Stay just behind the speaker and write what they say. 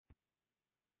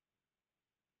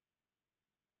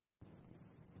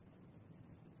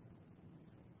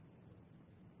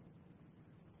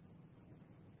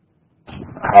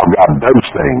how God does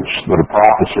things, that a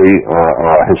prophecy or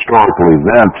a historical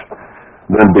event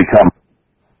then becomes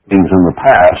things in the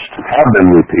past have been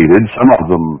repeated, some of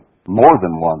them more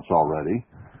than once already.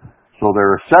 So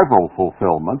there are several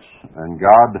fulfillments, and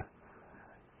God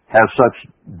has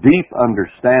such deep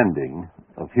understanding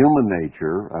of human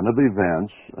nature and of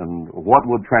events and what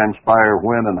would transpire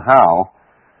when and how,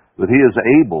 that he is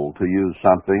able to use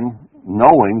something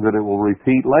knowing that it will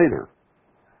repeat later.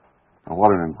 And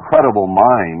what an incredible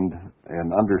mind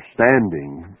and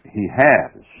understanding he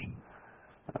has.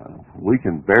 We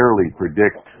can barely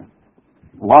predict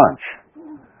lunch,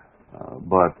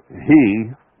 but he,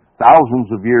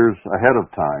 thousands of years ahead of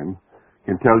time,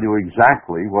 can tell you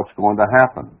exactly what's going to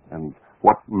happen and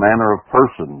what manner of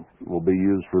person will be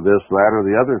used for this, that, or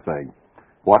the other thing,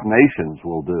 what nations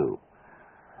will do.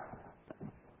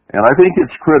 And I think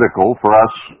it's critical for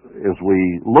us, as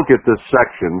we look at this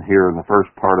section here in the first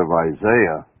part of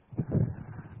Isaiah,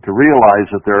 to realize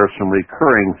that there are some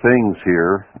recurring things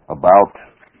here about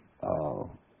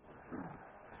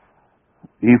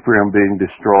Ephraim being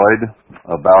destroyed,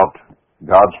 about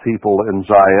God's people in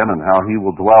Zion and how he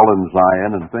will dwell in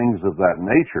Zion and things of that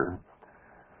nature,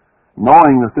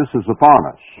 knowing that this is upon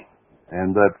us,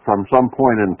 and that from some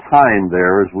point in time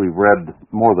there, as we've read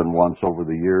more than once over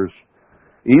the years,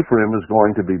 Ephraim is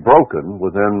going to be broken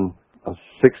within a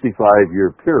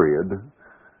 65-year period,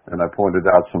 and I pointed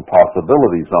out some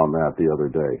possibilities on that the other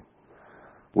day.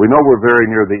 We know we're very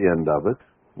near the end of it.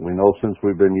 We know since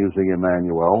we've been using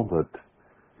Emmanuel that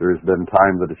there has been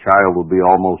time that a child will be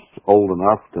almost old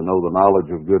enough to know the knowledge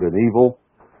of good and evil,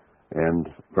 and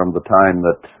from the time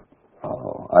that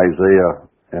Isaiah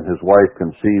and his wife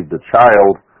conceived a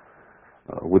child,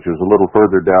 which was a little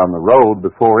further down the road,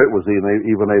 before it was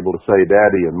even able to say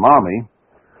daddy and mommy,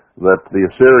 that the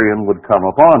Assyrian would come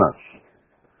upon us.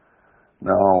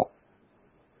 Now,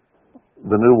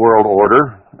 the New World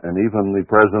Order, and even the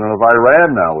president of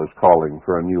Iran now is calling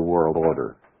for a new world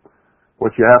order.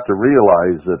 What you have to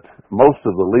realize that most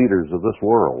of the leaders of this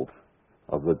world,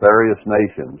 of the various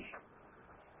nations,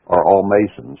 are all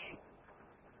Masons.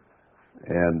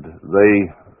 And they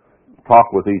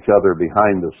talk with each other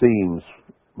behind the scenes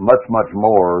much, much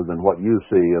more than what you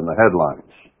see in the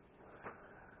headlines.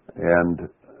 And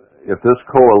if this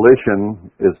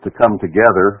coalition is to come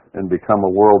together and become a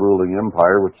world-ruling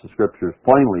empire, which the Scriptures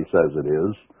plainly says it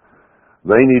is,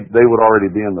 they would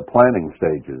already be in the planning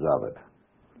stages of it,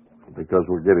 because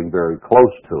we're getting very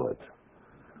close to it.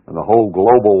 And the whole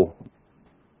global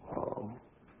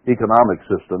economic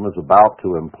system is about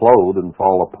to implode and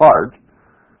fall apart.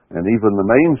 And even the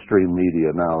mainstream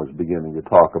media now is beginning to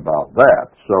talk about that.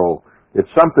 So it's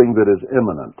something that is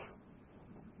imminent.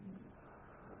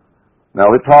 Now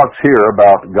it talks here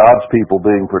about God's people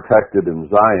being protected in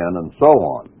Zion and so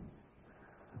on.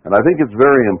 And I think it's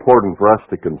very important for us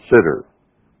to consider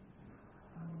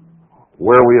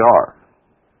where we are.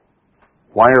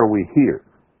 Why are we here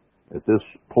at this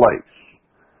place?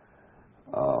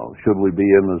 Should we be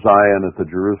in the Zion at the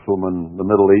Jerusalem in the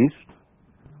Middle East?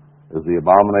 Is the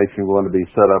abomination going to be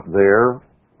set up there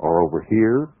or over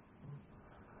here?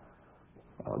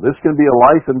 This can be a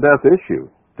life and death issue,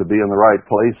 to be in the right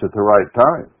place at the right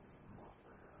time.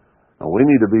 Now, we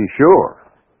need to be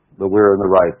sure that we're in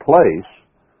the right place,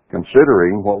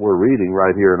 considering what we're reading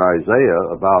right here in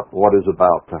Isaiah about what is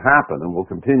about to happen. And we'll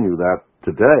continue that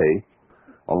today,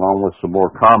 along with some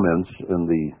more comments in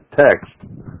the text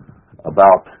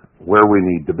about where we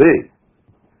need to be.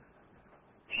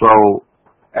 So,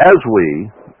 as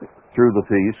we, through the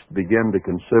feast, begin to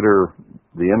consider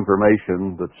the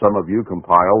information that some of you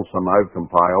compiled, some I've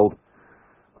compiled,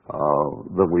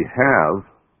 that we have,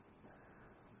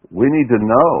 we need to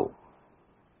know.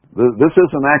 This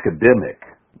isn't academic.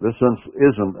 This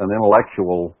isn't an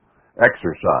intellectual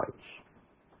exercise.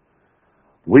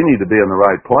 We need to be in the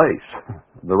right place,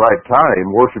 the right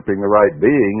time, worshiping the right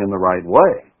being in the right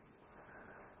way.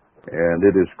 And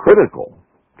it is critical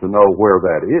to know where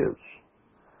that is.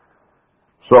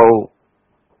 So,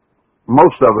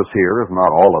 most of us here, if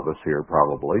not all of us here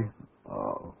probably,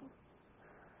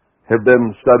 have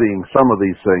been studying some of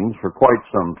these things for quite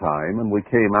some time, and we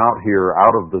came out here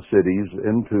out of the cities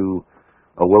into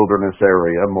a wilderness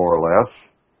area, more or less,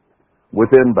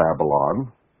 within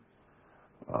Babylon.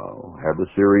 Had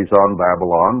the series on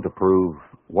Babylon to prove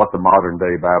what the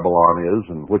modern-day Babylon is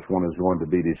and which one is going to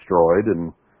be destroyed,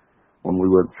 and when we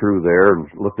went through there and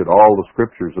looked at all the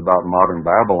scriptures about modern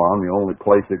Babylon, the only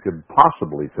place it could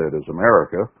possibly fit is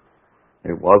America.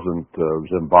 It wasn't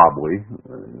Zimbabwe,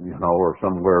 or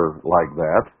somewhere like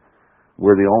that.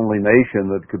 We're the only nation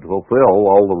that could fulfill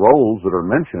all the roles that are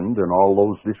mentioned in all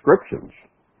those descriptions.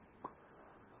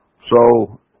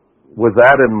 So, with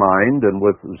that in mind, and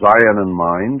with Zion in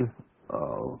mind,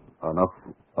 enough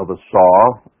of us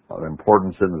saw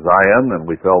importance in Zion, and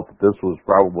we felt that this was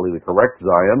probably the correct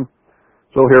Zion.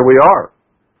 So here we are.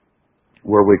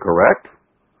 Were we correct?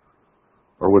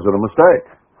 Or was it a mistake?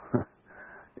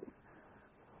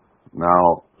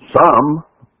 Now, some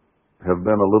have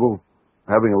been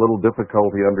having a little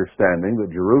difficulty understanding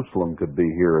that Jerusalem could be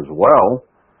here as well,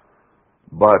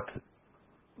 but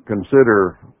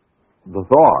consider the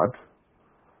thought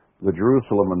that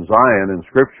Jerusalem and Zion in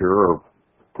Scripture are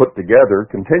put together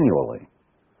continually.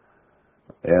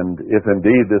 And if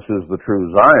indeed this is the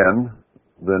true Zion,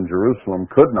 then Jerusalem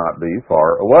could not be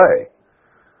far away.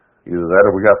 Either that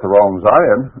or we got the wrong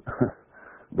Zion,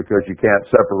 because you can't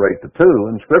separate the two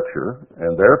in Scripture,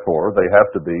 and therefore they have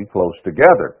to be close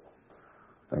together.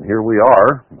 And here we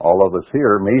are, all of us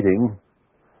here, meeting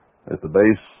at the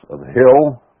base of the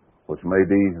hill, which may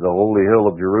be the holy hill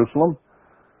of Jerusalem,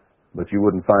 but you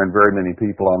wouldn't find very many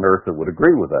people on earth that would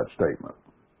agree with that statement.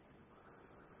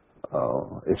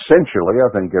 Essentially, I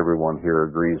think everyone here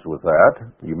agrees with that.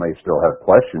 You may still have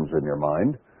questions in your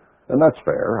mind, and that's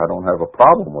fair. I don't have a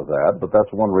problem with that, but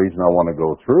that's one reason I want to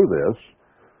go through this,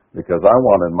 because I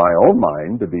want in my own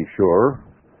mind to be sure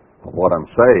of what I'm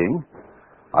saying.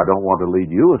 I don't want to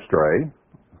lead you astray.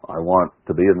 I want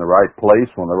to be in the right place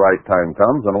when the right time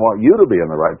comes, and I want you to be in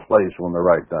the right place when the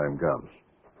right time comes.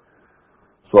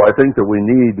 So I think that we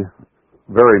need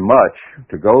very much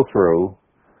to go through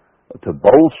to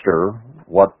bolster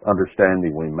what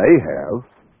understanding we may have,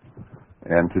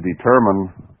 and to determine,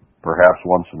 perhaps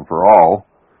once and for all,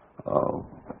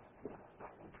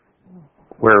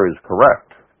 where is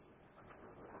correct.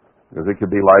 Because it could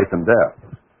be life and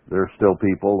death. There's still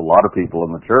people, a lot of people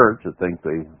in the church that think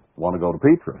they want to go to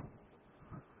Petra.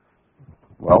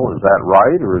 Well, is that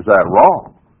right or is that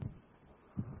wrong?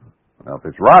 Now, if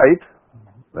it's right,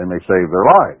 they may save their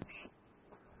lives.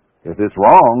 If it's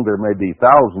wrong, there may be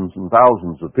thousands and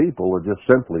thousands of people that just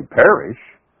simply perish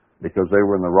because they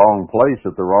were in the wrong place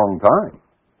at the wrong time.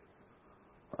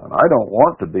 And I don't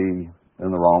want to be in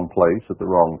the wrong place at the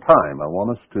wrong time. I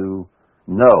want us to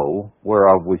know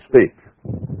whereof we speak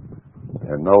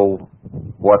and know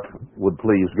what would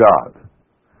please God.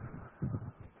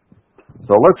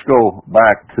 So let's go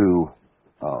back to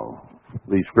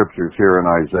these scriptures here in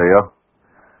Isaiah,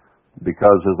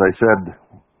 because as I said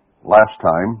last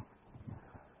time,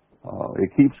 it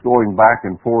keeps going back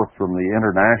and forth from the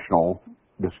international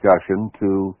discussion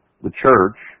to the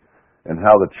church and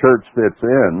how the church fits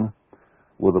in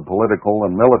with the political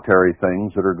and military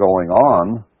things that are going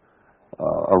on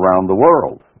around the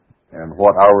world, and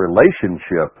what our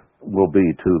relationship will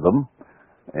be to them,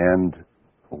 and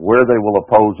where they will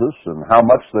oppose us, and how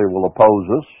much they will oppose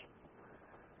us,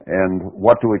 and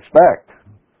what to expect.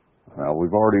 Now,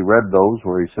 we've already read those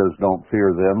where he says, don't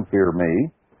fear them, fear me,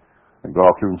 and go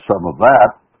through some of that.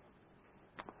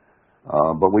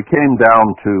 But we came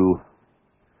down to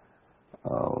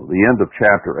the end of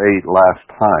chapter 8 last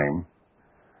time,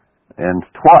 and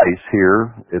twice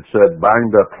here it said,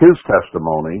 bind up his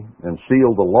testimony and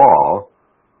seal the law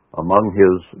among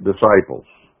his disciples.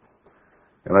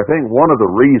 And I think one of the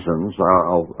reasons,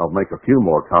 I'll make a few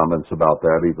more comments about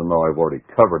that, even though I've already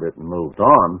covered it and moved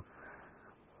on.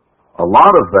 A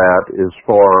lot of that is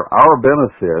for our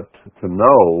benefit to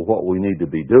know what we need to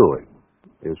be doing,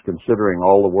 is considering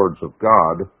all the words of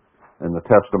God and the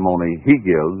testimony he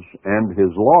gives and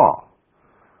his law.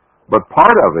 But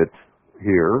part of it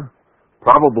here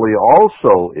probably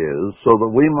also is so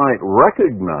that we might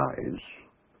recognize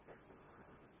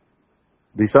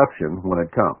deception when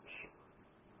it comes.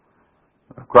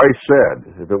 Christ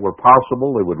said, if it were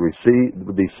possible, they would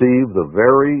deceive the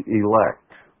very elect.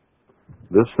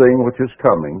 This thing which is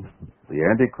coming, the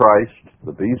Antichrist,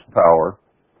 the beast power,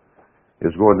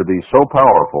 is going to be so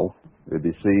powerful, it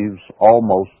deceives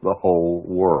almost the whole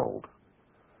world.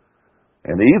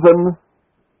 And even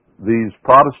these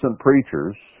Protestant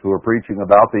preachers who are preaching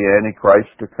about the Antichrist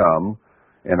to come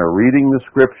and are reading the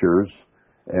Scriptures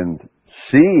and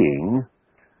seeing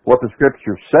what the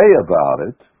Scriptures say about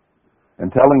it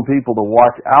and telling people to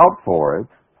watch out for it,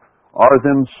 are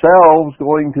themselves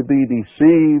going to be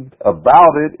deceived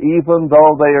about it even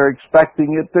though they are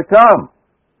expecting it to come.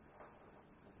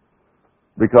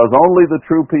 Because only the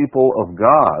true people of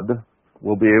God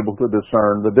will be able to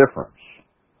discern the difference.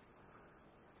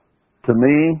 To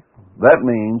me, that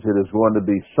means it is going to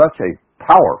be such a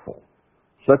powerful,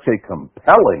 such a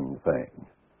compelling thing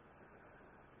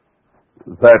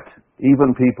that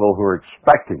even people who are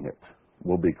expecting it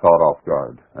will be caught off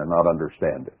guard and not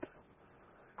understand it.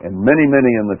 And many,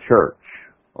 many in the church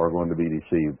are going to be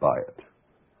deceived by it.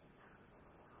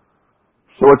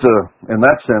 So it's in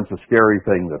that sense, a scary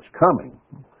thing that's coming.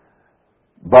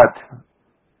 But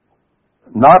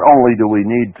not only do we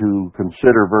need to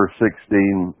consider verse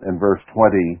 16 and verse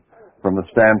 20 from the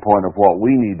standpoint of what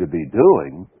we need to be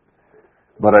doing,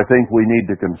 but I think we need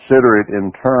to consider it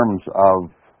in terms of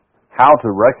how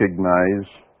to recognize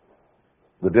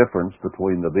the difference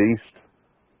between the beast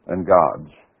and God's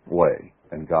way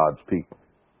and God's people.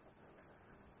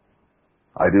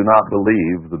 I do not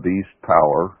believe the beast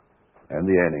power and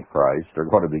the Antichrist are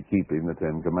going to be keeping the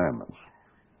Ten Commandments.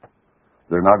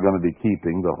 They're not going to be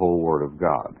keeping the whole Word of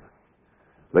God.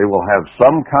 They will have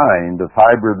some kind of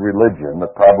hybrid religion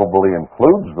that probably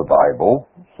includes the Bible,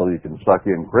 so you can suck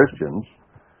in Christians,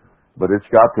 but it's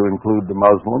got to include the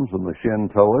Muslims and the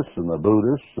Shintoists and the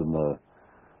Buddhists and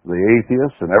the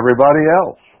atheists and everybody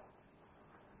else.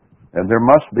 And there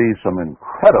must be some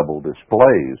incredible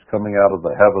displays coming out of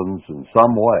the heavens in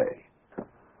some way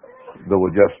that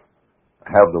would just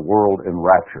have the world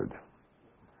enraptured.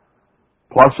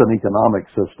 Plus an economic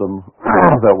system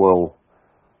that will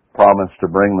promise to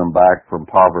bring them back from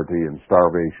poverty and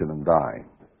starvation and dying.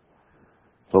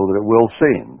 So that it will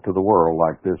seem to the world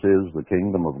like this is the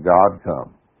kingdom of God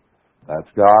come. That's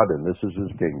God and this is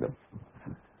His kingdom.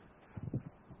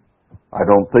 I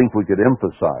don't think we could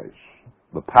emphasize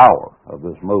the power of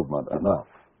this movement enough.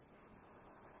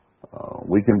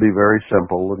 We can be very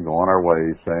simple and go on our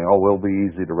way saying, oh, we'll be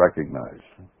easy to recognize.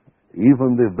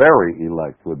 Even the very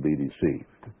elect would be deceived.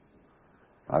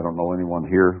 I don't know anyone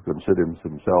here who considers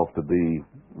himself to be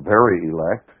very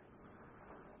elect.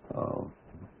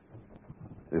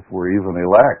 If we're even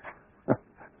elect,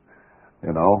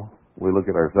 we look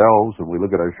at ourselves and we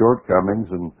look at our shortcomings,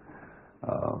 and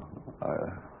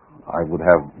I would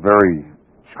have very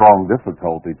strong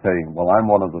difficulty saying, well, I'm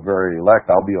one of the very elect,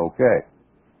 I'll be okay.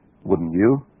 Wouldn't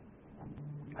you?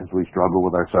 As we struggle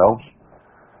with ourselves.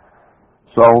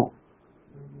 So,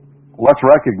 let's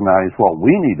recognize what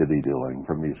we need to be doing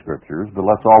from these scriptures, but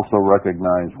let's also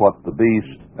recognize what the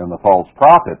beast and the false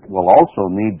prophet will also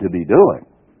need to be doing.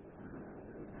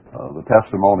 The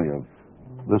testimony of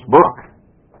this book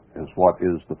is what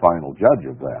is the final judge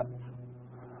of that.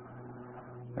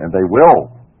 And they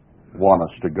will want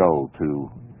us to go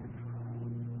to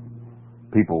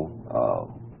people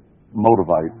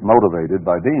motivated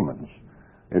by demons.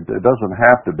 It doesn't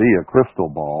have to be a crystal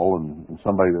ball and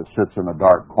somebody that sits in a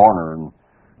dark corner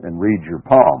and reads your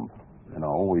palm.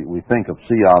 We think of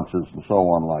seances and so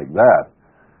on like that.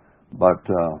 But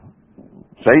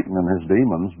Satan and his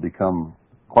demons become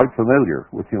quite familiar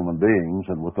with human beings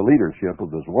and with the leadership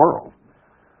of this world.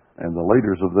 And the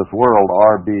leaders of this world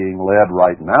are being led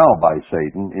right now by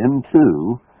Satan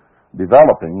into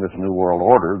developing this new world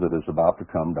order that is about to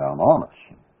come down on us.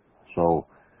 So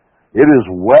it is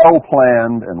well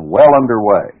planned and well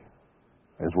underway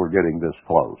as we're getting this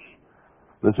close.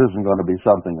 This isn't going to be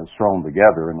something that's thrown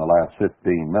together in the last 15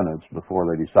 minutes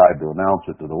before they decide to announce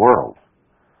it to the world.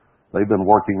 They've been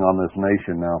working on this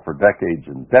nation now for decades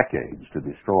and decades to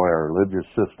destroy our religious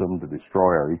system, to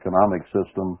destroy our economic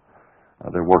system.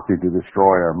 They're working to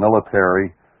destroy our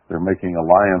military. They're making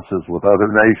alliances with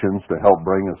other nations to help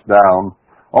bring us down.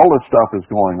 All this stuff is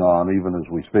going on even as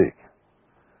we speak.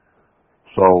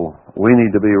 So we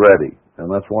need to be ready.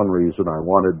 And that's one reason I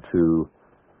wanted to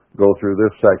go through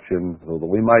this section so that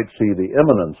we might see the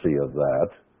imminency of that.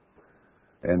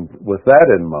 And with that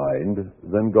in mind,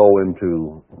 then go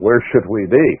into where should we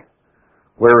be?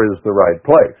 Where is the right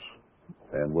place?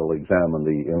 And we'll examine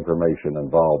the information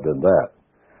involved in that.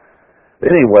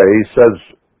 Anyway, he says,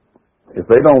 if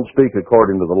they don't speak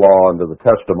according to the law and to the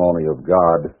testimony of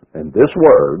God and this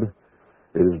word,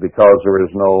 it is because there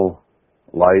is no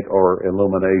light or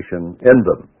illumination in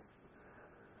them.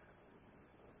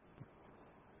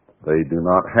 They do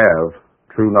not have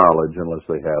true knowledge unless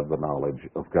they have the knowledge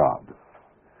of God.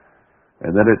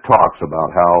 And then it talks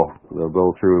about how they'll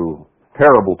go through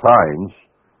terrible times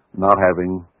not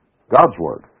having God's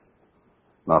Word,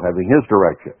 not having His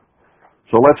direction.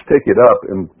 So let's pick it up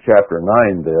in chapter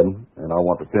 9 then, and I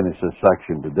want to finish this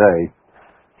section today,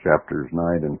 chapters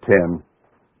 9 and 10.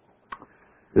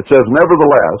 It says,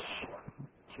 nevertheless,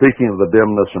 speaking of the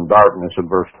dimness and darkness in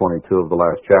verse 22 of the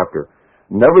last chapter,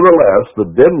 nevertheless, the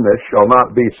dimness shall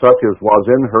not be such as was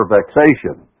in her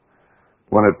vexation,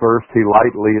 when at first he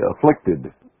lightly afflicted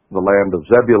the land of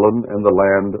Zebulun and the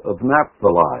land of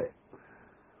Naphtali.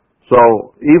 So,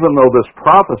 even though this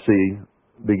prophecy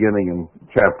beginning in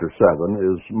chapter 7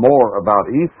 is more about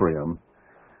Ephraim,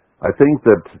 I think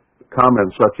that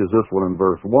comments such as this one in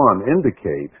verse 1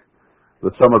 indicate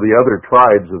that some of the other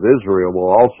tribes of Israel will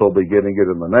also be getting it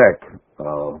in the neck,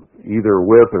 either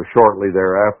with or shortly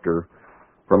thereafter,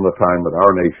 from the time that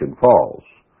our nation falls,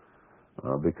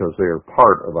 because they are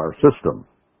part of our system.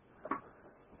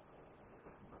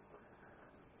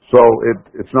 So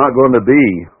it's not going to be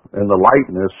in the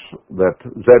lightness that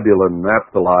Zebulun and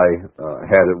Naphtali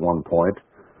had at one point,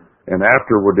 and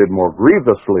afterward did more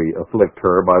grievously afflict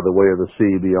her by the way of the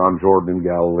sea beyond Jordan and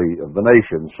Galilee of the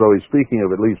nations. So he's speaking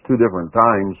of at least two different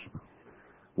times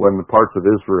when the parts of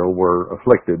Israel were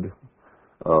afflicted,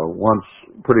 once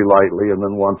pretty lightly and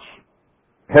then once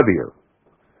heavier.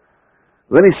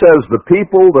 Then he says, the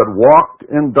people that walked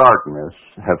in darkness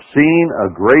have seen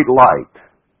a great light.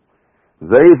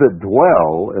 They that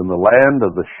dwell in the land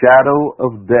of the shadow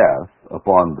of death,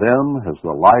 upon them has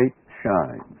the light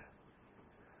shined.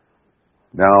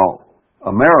 Now,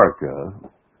 America,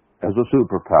 as a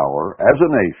superpower, as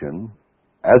a nation,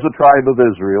 as a tribe of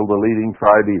Israel, the leading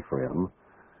tribe Ephraim,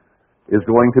 is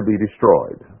going to be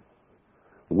destroyed.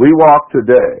 We walk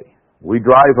today, we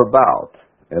drive about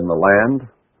in the land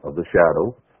of the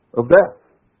shadow of death.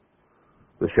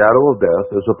 The shadow of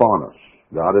death is upon us.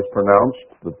 God has pronounced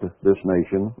that this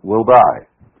nation will die.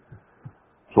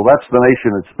 So that's the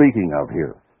nation it's speaking of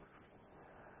here.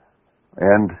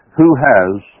 And who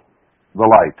has the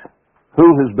light? Who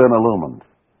has been illumined?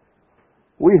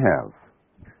 We have.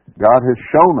 God has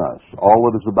shown us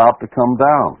all that is about to come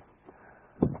down.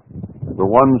 The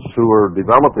ones who are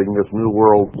developing this new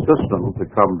world system to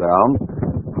come down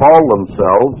call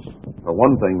themselves, the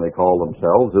one thing they call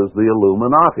themselves is the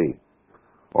Illuminati,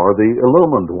 or the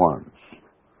illumined ones.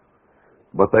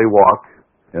 But they walk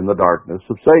in the darkness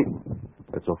of Satan.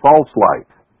 It's a false light.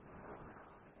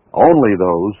 Only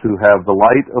those who have the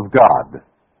light of God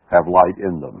have light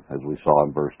in them, as we saw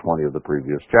in verse 20 of the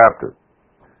previous chapter.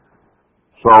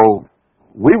 So,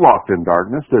 we walked in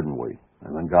darkness, didn't we?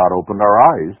 And then God opened our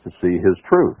eyes to see His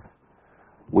truth.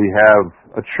 We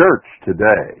have a church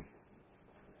today,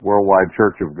 Worldwide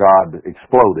Church of God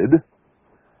Exploded,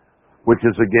 which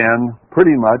is again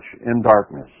pretty much in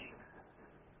darkness.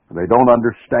 They don't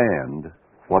understand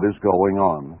what is going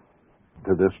on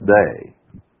to this day,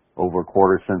 over a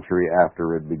quarter century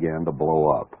after it began to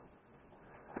blow up.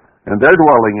 And they're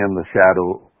dwelling in the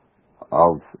shadow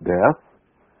of death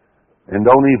and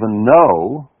don't even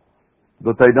know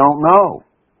that they don't know.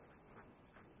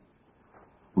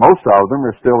 Most of them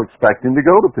are still expecting to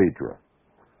go to Petra.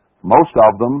 Most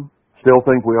of them still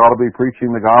think we ought to be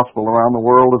preaching the gospel around the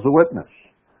world as a witness.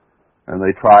 And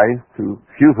they try to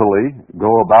futilely go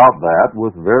about that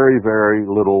with very, very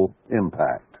little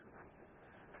impact.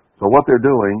 So what they're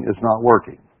doing is not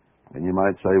working. And you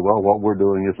might say, well, what we're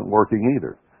doing isn't working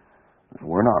either.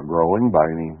 We're not growing by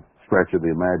any stretch of the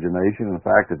imagination. In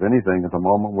fact, if anything, at the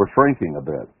moment, we're shrinking a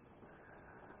bit.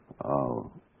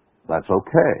 That's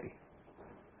okay.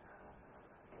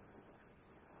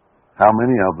 How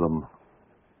many of them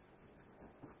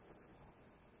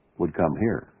would come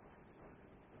here?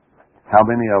 How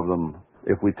many of them,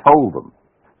 if we told them,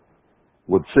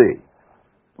 would see?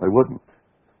 They wouldn't.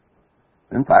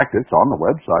 In fact, it's on the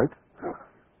website.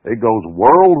 It goes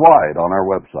worldwide on our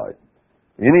website.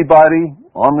 Anybody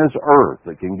on this earth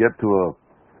that can get to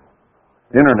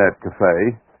a internet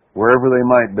cafe, wherever they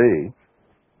might be,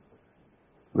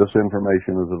 this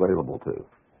information is available to.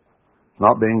 It's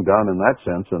not being done in that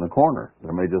sense in a corner.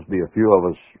 There may just be a few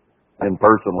of us in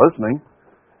person listening,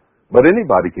 but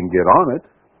anybody can get on it.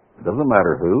 It doesn't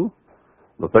matter who.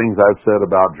 The things I've said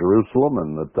about Jerusalem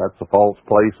and that's a false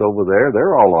place over there,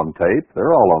 they're all on tape.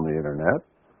 They're all on the internet.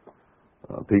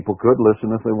 People could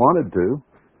listen if they wanted to.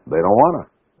 They don't want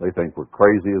to. They think we're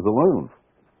crazy as a loon.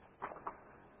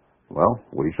 Well,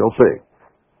 we shall see.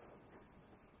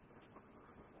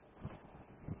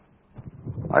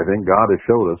 I think God has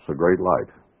showed us a great light.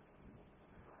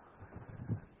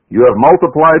 You have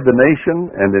multiplied the nation,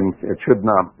 and it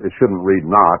shouldn't read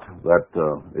not, that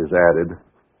is added.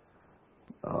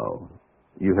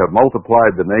 You have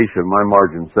multiplied the nation, my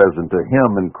margin says, and to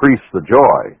him increase the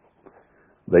joy.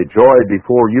 They joy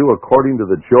before you according to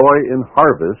the joy in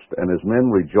harvest, and as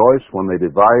men rejoice when they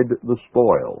divide the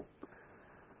spoil.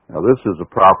 Now this is a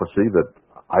prophecy that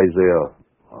Isaiah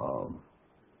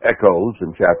echoes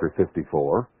in chapter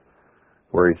 54,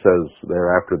 where he says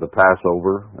there after the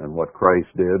Passover and what Christ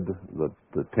did,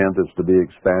 the tent is to be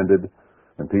expanded,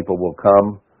 and people will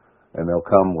come, and they'll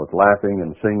come with laughing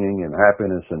and singing and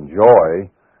happiness and joy,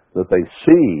 that they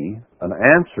see an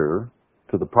answer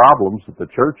to the problems that the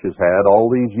church has had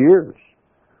all these years,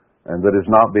 and that is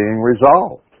not being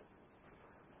resolved.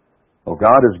 Well,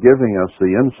 God is giving us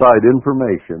the inside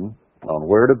information on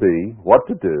where to be, what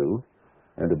to do,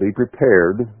 and to be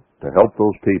prepared to help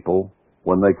those people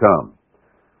when they come.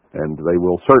 And they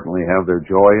will certainly have their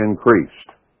joy increased.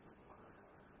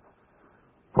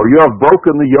 For you have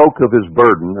broken the yoke of his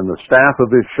burden and the staff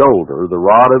of his shoulder, the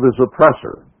rod of his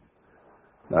oppressor.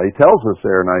 Now he tells us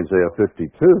there in Isaiah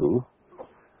 52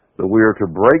 that we are to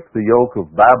break the yoke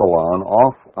of Babylon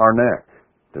off our neck,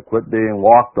 to quit being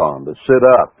walked on, to sit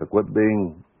up, to quit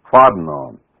being trodden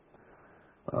on.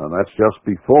 That's just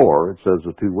before, it says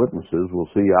the two witnesses will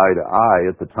see eye to eye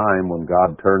at the time when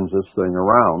God turns this thing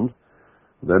around.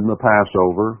 Then the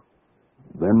Passover,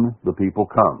 then the people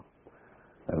come.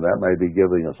 And that may be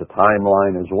giving us a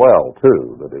timeline as well,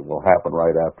 too, that it will happen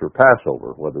right after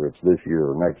Passover, whether it's this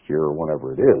year or next year or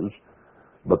whenever it is.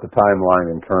 But the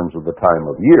timeline in terms of the time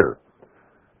of year.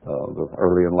 The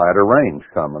early and latter rains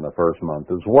come in the first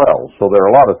month as well. So there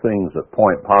are a lot of things that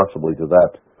point possibly to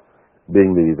that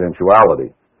being the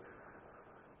eventuality.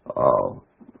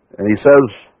 And he says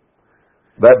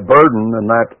that burden and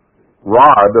that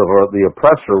rod of the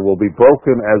oppressor will be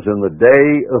broken as in the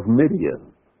day of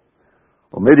Midian.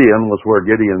 Well, Midian was where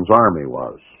Gideon's army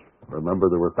was. Remember,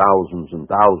 there were thousands and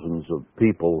thousands of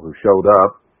people who showed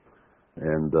up,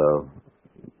 and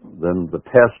then the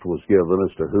test was given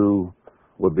as to who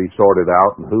would be sorted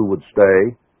out and who would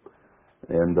stay.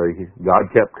 And God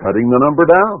kept cutting the number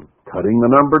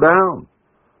down.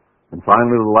 And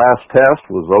finally, the last test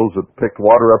was those that picked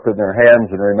water up in their hands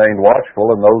and remained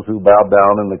watchful, and those who bowed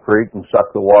down in the creek and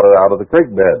sucked the water out of the creek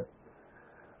bed.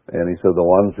 And he said the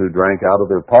ones who drank out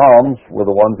of their palms were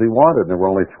the ones he wanted. There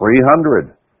were only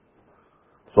 300.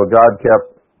 So God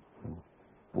kept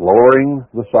lowering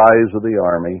the size of the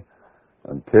army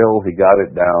until he got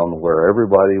it down where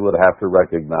everybody would have to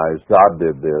recognize God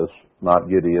did this, not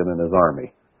Gideon and his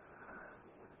army.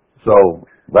 So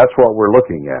that's what we're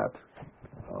looking at.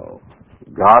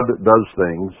 God does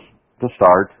things to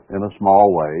start in a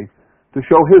small way to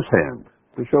show his hand,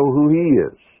 to show who he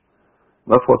is.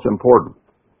 That's what's important.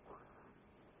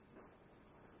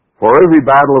 For every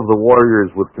battle of the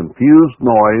warriors with confused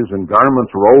noise and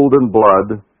garments rolled in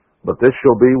blood, but this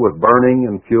shall be with burning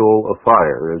and fuel of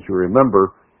fire. As you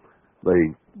remember,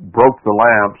 they broke the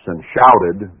lamps and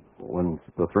shouted when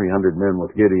the 300 men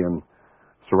with Gideon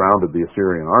surrounded the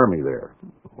Assyrian army there.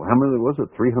 Well, how many was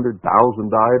it? 300,000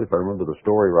 died, if I remember the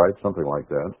story right, something like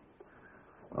that.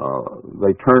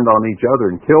 They turned on each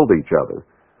other and killed each other.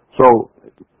 So,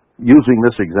 using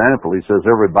this example, he says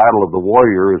every battle of the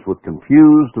warrior is with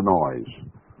confused noise.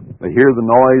 They hear the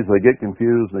noise, they get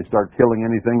confused, and they start killing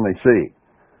anything they see.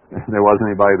 There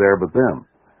wasn't anybody there but them.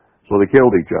 So they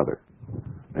killed each other.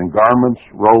 And garments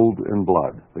rolled in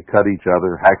blood. They cut each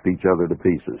other, hacked each other to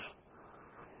pieces.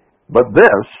 But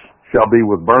this shall be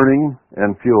with burning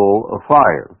and fuel of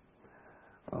fire.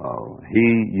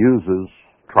 He uses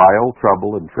trial,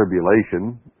 trouble, and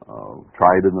tribulation,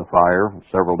 tried in the fire,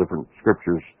 several different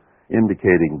scriptures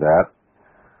indicating that.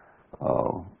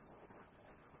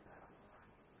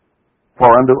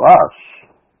 For unto us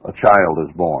a child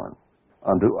is born,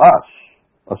 unto us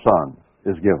a son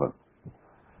is given.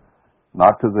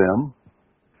 Not to them,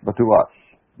 but to us.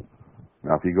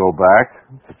 Now, if you go back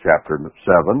to chapter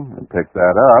 7 and pick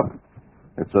that up,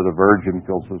 it said a virgin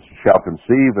shall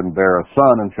conceive and bear a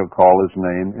son and shall call his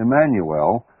name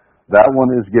Emmanuel. That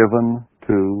one is given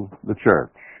to the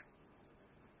church.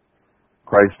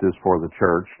 Christ is for the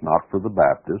church, not for the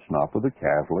Baptists, not for the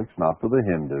Catholics, not for the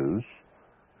Hindus.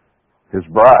 His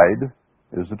bride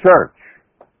is the church.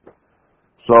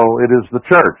 So it is the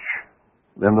church,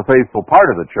 and the faithful part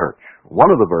of the church,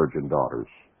 one of the virgin daughters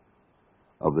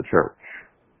of the church,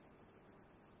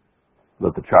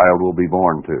 that the child will be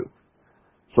born to.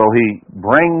 So he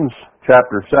brings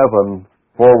chapter 7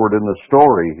 forward in the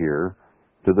story here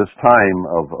to this time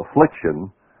of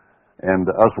affliction and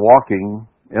us walking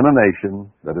in a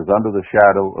nation that is under the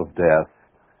shadow of death,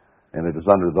 and it is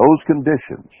under those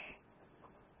conditions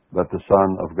that the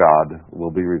Son of God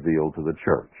will be revealed to the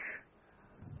church.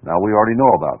 Now, we already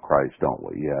know about Christ, don't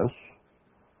we? Yes.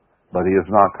 But he has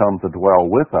not come to dwell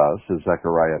with us, as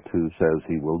Zechariah 2 says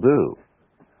he will do.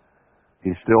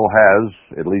 He still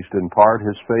has, at least in part,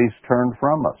 his face turned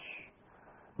from us.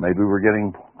 Maybe we're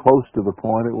getting close to the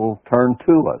point it will turn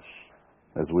to us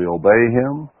as we obey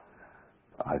him.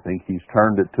 I think he's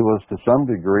turned it to us to some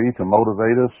degree to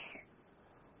motivate us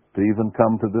to even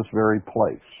come to this very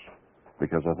place,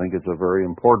 because I think it's a very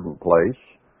important place,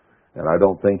 and I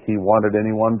don't think he wanted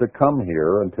anyone to come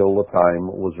here until the time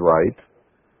was right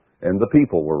and the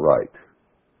people were right.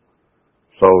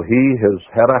 So he has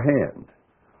had a hand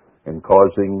in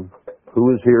causing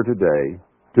who is here today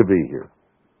to be here.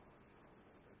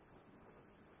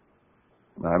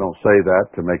 Now, I don't say that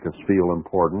to make us feel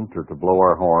important or to blow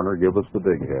our horn or give us the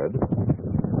big head.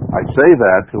 I say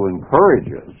that to encourage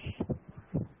us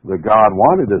that God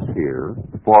wanted us here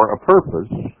for a purpose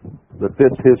that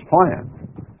fits his plan.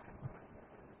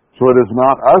 So it is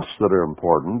not us that are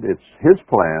important, it's his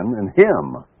plan and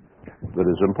him that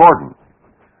is important.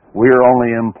 We are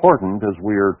only important as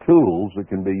we are tools that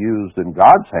can be used in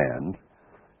God's hand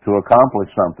to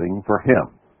accomplish something for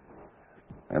him.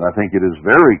 And I think it is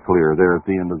very clear there at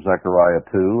the end of Zechariah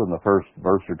 2 and the first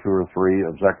verse or 2 or 3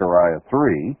 of Zechariah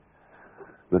 3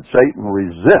 that Satan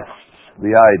resists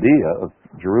the idea of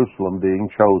Jerusalem being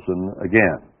chosen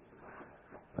again.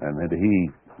 And that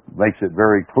he makes it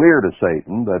very clear to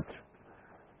Satan that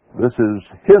this is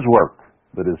his work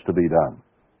that is to be done.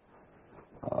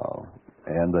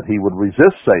 And that he would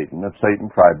resist Satan if Satan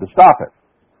tried to stop it.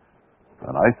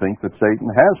 And I think that Satan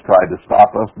has tried to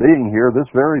stop us being here this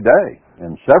very day.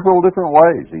 In several different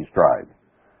ways he's tried.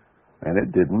 And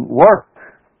it didn't work.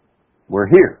 We're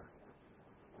here.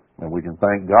 And we can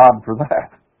thank God for that.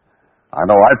 I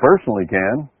know I personally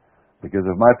can, because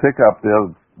if my pickup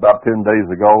about 10 days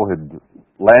ago had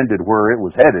landed where it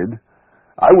was headed,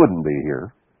 I wouldn't be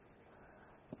here.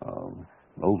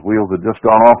 Those wheels had just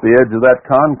gone off the edge of that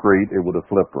concrete, it would have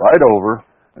flipped right over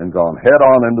and gone head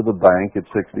on into the bank at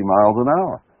 60 miles an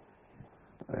hour.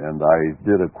 And I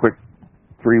did a quick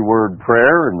 3-word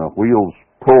prayer, and the wheels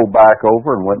pulled back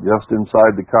over and went just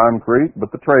inside the concrete,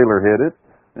 but the trailer hit it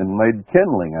and made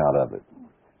kindling out of it.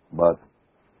 But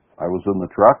I was in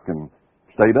the truck and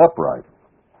stayed upright.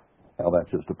 Now, that's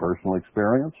just a personal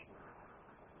experience.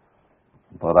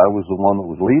 But I was the one that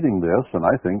was leading this, and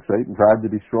I think Satan tried to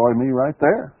destroy me right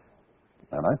there.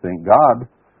 And I think God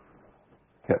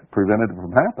prevented it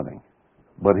from happening.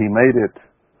 But he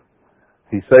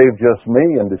saved just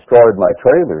me and destroyed my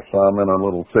trailer, so I'm in a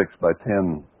little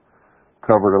 6x10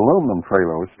 covered aluminum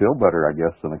trailer. It's still better, I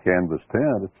guess, than a canvas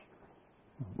tent. It's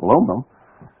aluminum.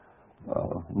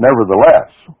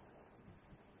 Nevertheless,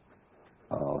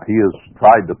 he has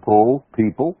tried to pull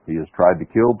people. He has tried to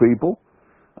kill people.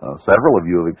 Several of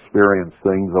you have experienced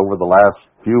things over the last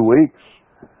few weeks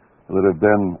that have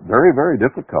been very, very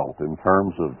difficult in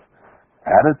terms of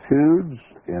attitudes,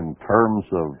 in terms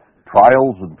of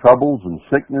trials and troubles and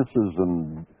sicknesses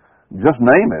and just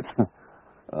name it.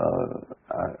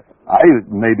 I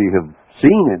maybe have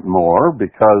seen it more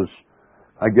because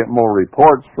I get more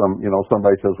reports from,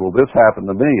 somebody says, well, this happened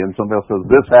to me, and somebody else says,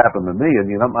 this happened to me, and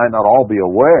you might not all be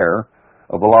aware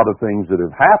of a lot of things that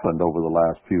have happened over the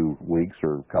last few weeks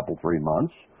or couple, 3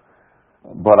 months.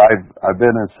 But I've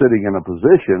been sitting in a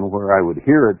position where I would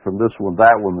hear it from this one,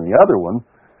 that one, and the other one,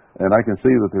 and I can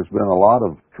see that there's been a lot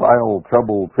of trial,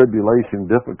 trouble, tribulation,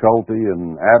 difficulty,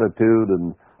 and attitude,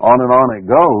 and on it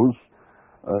goes,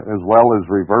 as well as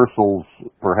reversals,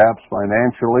 perhaps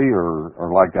financially,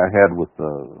 or like I had with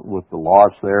the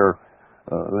loss there,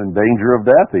 in danger of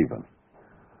death even.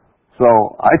 So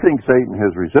I think Satan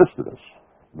has resisted us,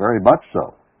 very much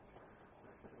so.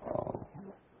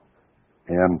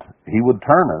 And he would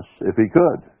turn us if he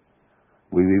could.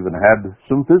 We've even had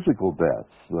some physical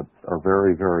deaths that are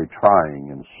very, very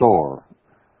trying and sore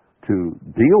to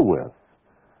deal with.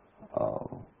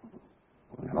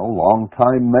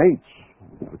 Long-time mates.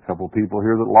 A couple people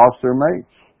here that lost their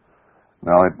mates.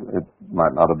 Now, it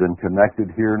might not have been connected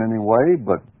here in any way,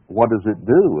 but what does it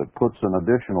do? It puts an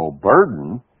additional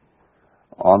burden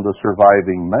on the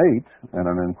surviving mate in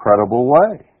an incredible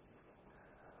way,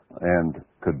 and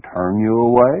could turn you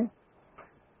away.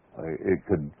 It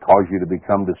could cause you to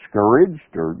become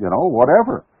discouraged or,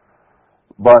 whatever.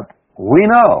 But we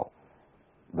know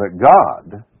that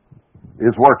God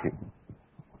is working,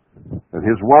 that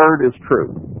his word is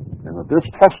true, and that this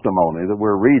testimony that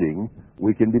we're reading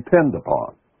we can depend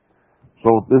upon.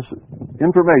 So this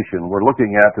information we're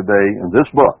looking at today in this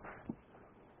book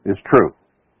is true.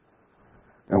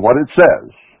 And what it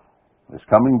says is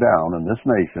coming down in this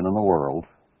nation and the world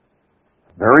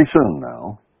very soon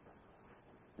now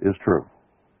is true.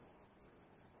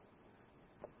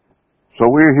 So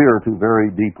we're here to very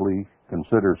deeply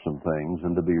consider some things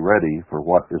and to be ready for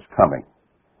what is coming.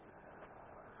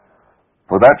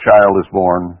 For that child is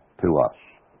born to us.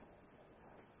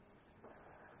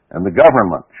 And the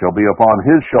government shall be upon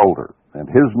his shoulder, and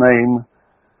his name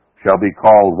shall be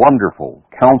called Wonderful,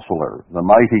 Counselor, the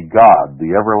Mighty God,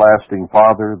 the Everlasting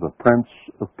Father, the Prince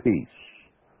of Peace.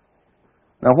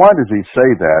 Now, why does he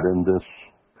say that in this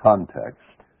context?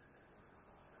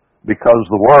 Because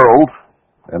the world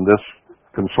and this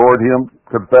consortium,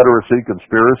 confederacy,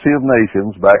 conspiracy of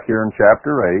nations back here in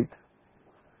chapter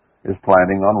 8 is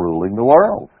planning on ruling the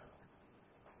world.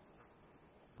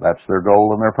 That's their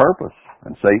goal and their purpose.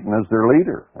 And Satan is their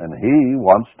leader. And he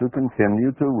wants to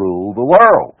continue to rule the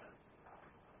world.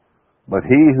 But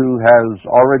he who has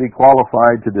already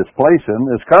qualified to displace him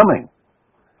is coming.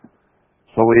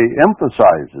 So he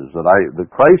emphasizes that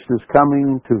Christ is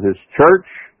coming to his church,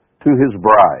 to his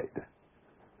bride.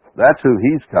 That's who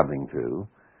he's coming to,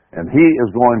 and he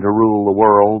is going to rule the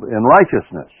world in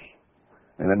righteousness.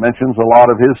 And it mentions a lot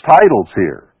of his titles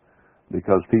here,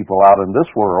 because people out in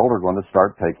this world are going to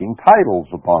start taking titles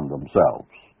upon themselves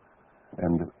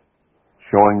and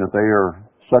showing that they are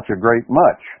such a great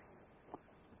much.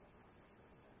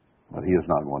 But he is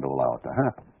not going to allow it to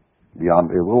happen.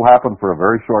 It will happen for a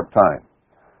very short time.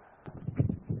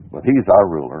 But he's our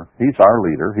ruler. He's our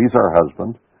leader. He's our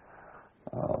husband.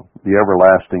 The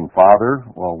everlasting Father.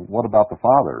 Well, what about the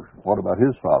Father? What about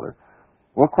his Father?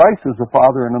 Well, Christ is the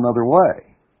Father in another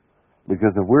way.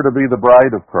 Because if we're to be the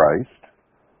bride of Christ,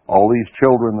 all these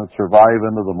children that survive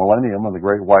into the millennium and the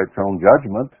great white throne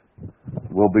judgment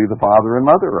will be the father and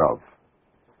mother of.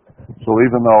 So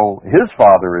even though his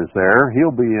father is there,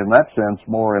 he'll be in that sense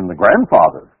more in the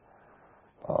grandfather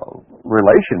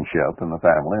relationship in the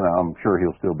family. Now, I'm sure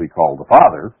he'll still be called the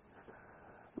father,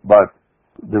 but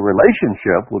the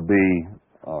relationship would be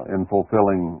in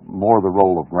fulfilling more the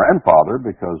role of grandfather,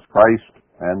 because Christ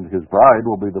and his bride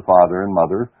will be the father and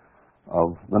mother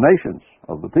of the nations,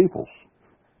 of the peoples.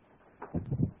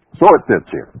 So it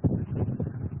fits here.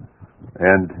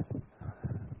 And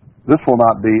this will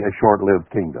not be a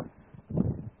short-lived kingdom.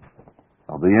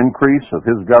 Of the increase of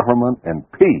his government and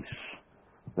peace,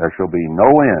 there shall be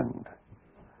no end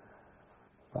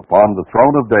upon the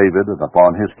throne of David and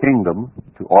upon his kingdom,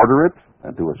 to order it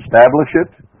and to establish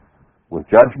it with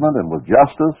judgment and with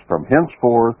justice from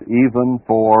henceforth even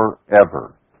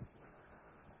forever.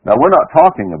 Now, we're not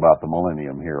talking about the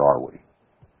millennium here, are we?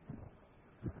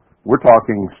 We're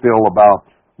talking still about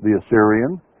the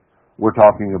Assyrian. We're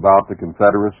talking about the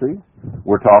Confederacy.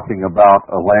 We're talking about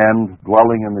a land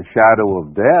dwelling in the shadow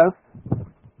of death.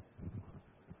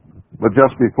 But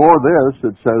just before this,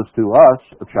 it says to us,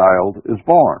 a child is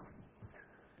born.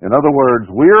 In other words,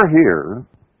 we're here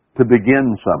to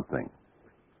begin something.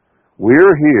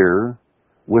 We're here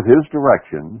with his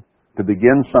direction to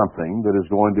begin something that is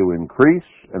going to increase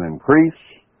and increase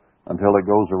until it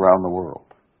goes around the world.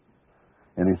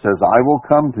 And he says, I will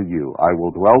come to you, I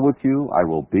will dwell with you, I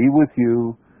will be with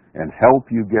you, and help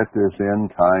you get this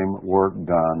end-time work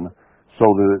done, so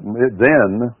that it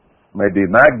then may be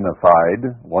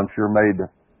magnified, once you're made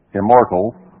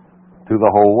immortal, to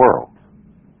the whole world.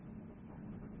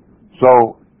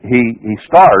 So he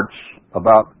starts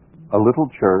about a little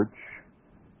church,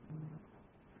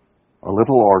 a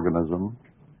little organism,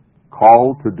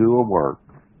 called to do a work,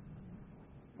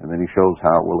 and then he shows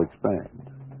how it will expand.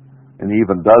 And he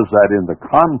even does that in the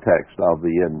context of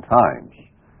the end times,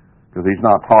 because he's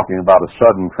not talking about a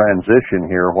sudden transition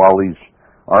here while these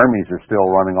armies are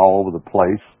still running all over the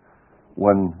place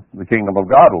when the kingdom of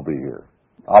God will be here.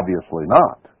 Obviously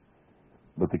not.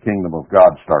 But the kingdom of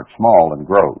God starts small and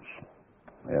grows.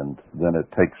 And then it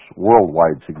takes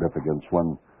worldwide significance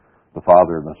when the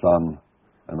Father and the Son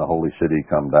and the Holy City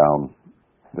come down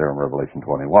there in Revelation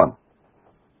 21.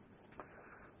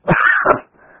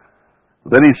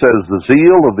 Then he says, the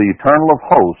zeal of the eternal of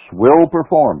hosts will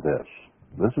perform this.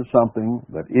 This is something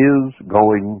that is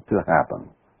going to happen.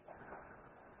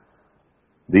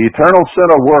 The Eternal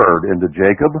sent a word into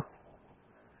Jacob,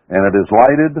 and it is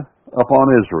lighted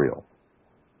upon Israel.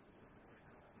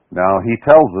 Now, he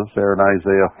tells us there in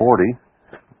Isaiah 40,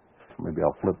 maybe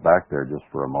I'll flip back there just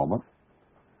for a moment.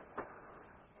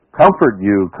 Comfort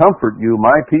you,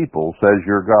 my people, says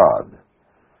your God.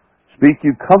 Speak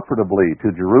you comfortably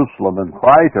to Jerusalem, and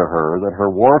cry to her that her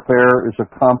warfare is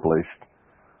accomplished,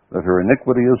 that her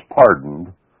iniquity is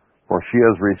pardoned, for she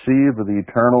has received of the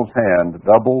Eternal's hand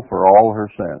double for all her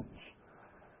sins.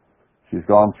 She's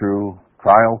gone through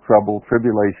trial, trouble,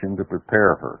 tribulation to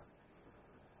prepare her.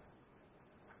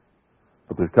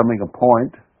 But there's coming a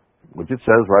point, which it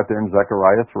says right there in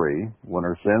Zechariah 3, when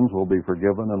her sins will be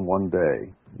forgiven in one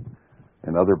day.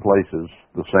 In other places,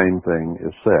 the same thing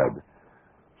is said.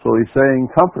 So he's saying,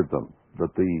 comfort them,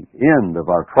 that the end of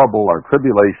our trouble, our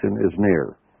tribulation is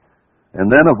near. And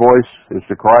then a voice is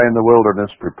to cry in the wilderness,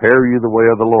 prepare you the way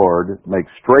of the Lord, make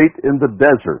straight in the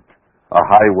desert a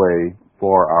highway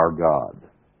for our God.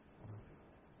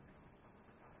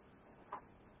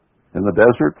 In the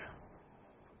desert,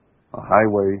 a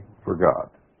highway for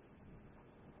God.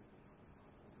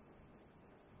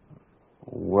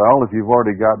 Well, if you've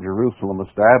already got Jerusalem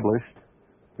established,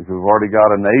 if you've already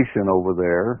got a nation over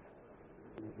there,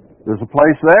 there's a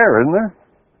place there, isn't there?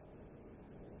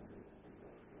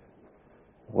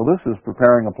 Well, this is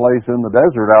preparing a place in the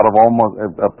desert out of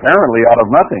apparently out of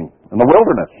nothing, in the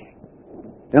wilderness.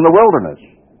 In the wilderness.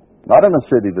 Not in a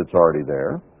city that's already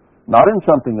there. Not in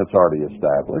something that's already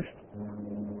established.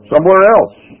 somewhere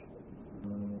else.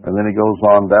 And then he goes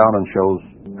on down and shows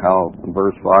how, in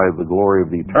verse 5, the glory of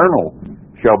the eternal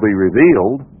shall be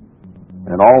revealed,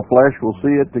 and all flesh will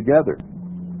see it together.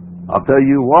 I'll tell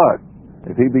you what,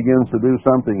 if he begins to do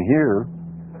something here,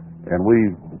 and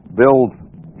we build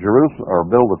Jerusalem, or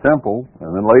build a temple,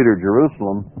 and then later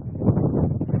Jerusalem,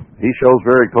 he shows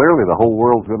very clearly the whole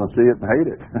world's going to see it and hate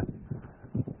it.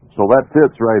 So that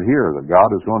fits right here, that God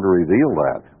is going to reveal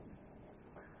that.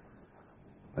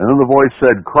 And then the voice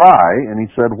said, cry, and he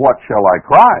said, what shall I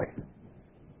cry?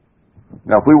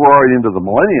 Now, if we were already into the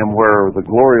millennium, where the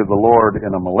glory of the Lord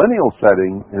in a millennial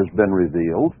setting has been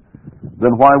revealed,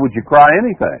 then why would you cry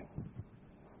anything?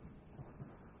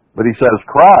 But he says,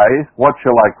 cry, what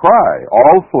shall I cry?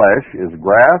 All flesh is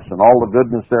grass, and all the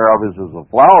goodness thereof is as the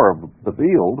flower of the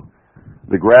field.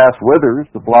 The grass withers,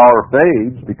 the flower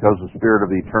fades, because the Spirit of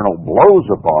the Eternal blows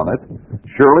upon it.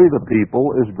 Surely the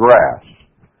people is grass,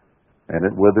 and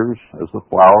it withers as the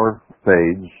flower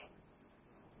fades.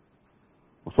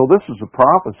 So this is a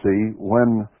prophecy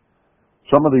when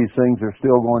some of these things are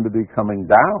still going to be coming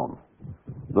down.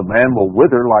 The man will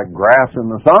wither like grass in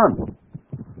the sun.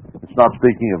 It's not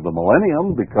speaking of the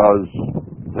millennium, because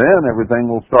then everything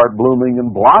will start blooming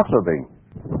and blossoming.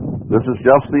 This is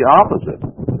just the opposite.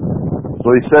 So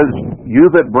he says, you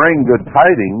that bring good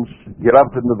tidings, get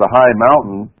up into the high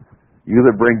mountain. You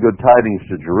that bring good tidings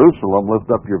to Jerusalem, lift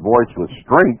up your voice with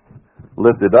strength.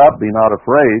 Lift it up, be not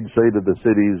afraid. Say to the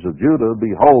cities of Judah,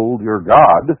 behold your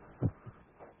God,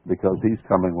 because he's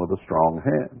coming with a strong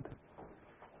hand.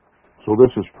 So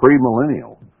this is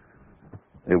premillennial.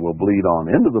 It will bleed on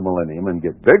into the millennium and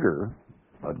get bigger,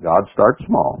 but God starts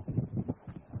small.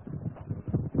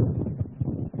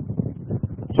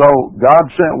 So God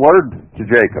sent word to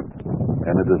Jacob,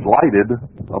 and it is lighted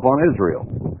upon Israel.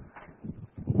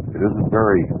 It isn't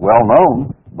very well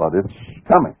known, but it's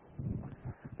coming.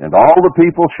 And all the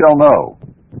people shall know.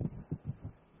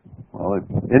 Well, it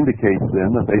indicates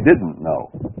then that they didn't know.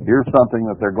 Here's something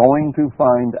that they're going to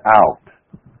find out.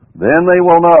 Then they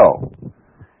will know.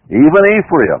 Even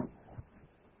Ephraim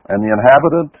and the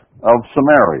inhabitant of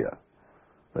Samaria,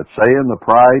 that say in the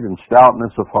pride and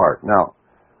stoutness of heart. Now,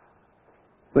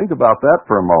 think about that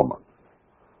for a moment.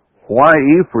 Why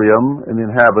Ephraim and the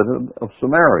inhabitant of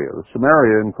Samaria?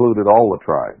 Samaria included all the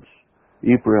tribes.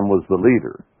 Ephraim was the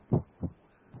leader.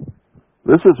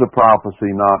 This is a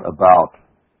prophecy not about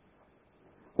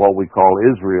what we call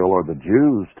Israel or the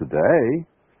Jews today.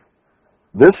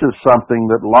 This is something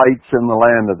that lights in the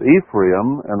land of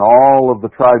Ephraim, and all of the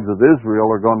tribes of Israel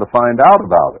are going to find out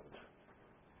about it.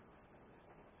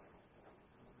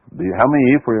 How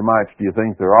many Ephraimites do you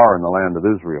think there are in the land of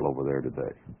Israel over there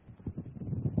today?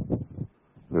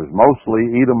 There's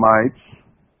mostly Edomites,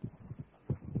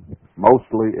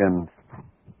 mostly in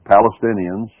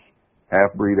Palestinians,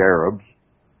 half-breed Arabs,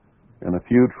 and a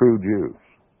few true Jews.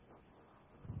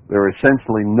 There are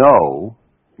essentially no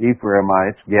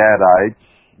Ephraimites, Gadites,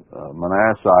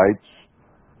 Manassites,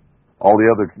 all the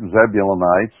other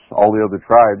Zebulunites, all the other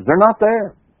tribes. They're not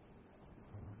there.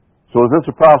 So is this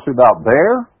a prophecy about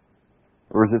there,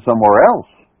 or is it somewhere else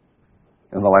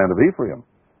in the land of Ephraim,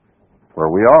 where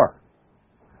we are?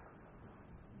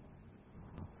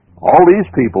 All these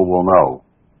people will know,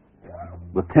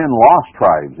 the 10 lost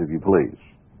tribes, if you please,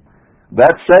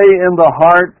 that say in the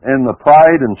heart and the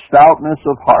pride and stoutness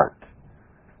of heart,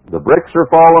 the bricks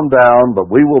are fallen down, but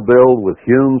we will build with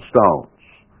hewn stones.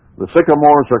 The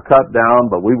sycamores are cut down,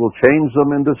 but we will change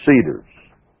them into cedars.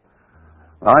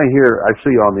 I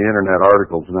see on the internet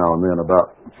articles now and then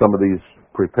about some of these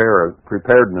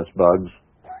preparedness bugs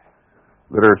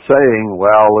that are saying,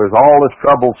 well, there's all this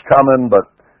trouble's coming,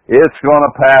 but it's going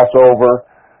to pass over,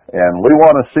 and we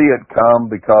want to see it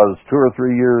come, because 2 or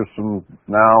 3 years from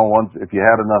now, if you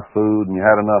had enough food and you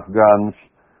had enough guns,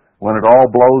 when it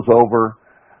all blows over,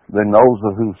 then those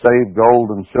who saved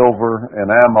gold and silver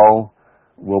and ammo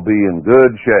will be in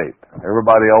good shape.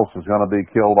 Everybody else is going to be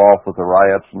killed off with the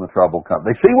riots and the trouble coming.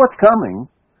 They see what's coming,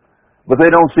 but they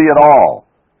don't see it all.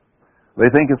 They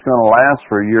think it's going to last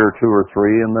for a year or 2 or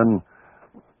 3, and then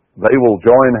they will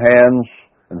join hands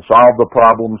and solve the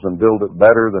problems and build it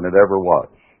better than it ever was.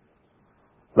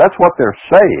 That's what they're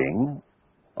saying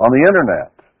on the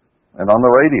internet and on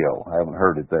the radio. I haven't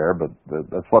heard it there, but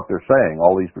that's what they're saying,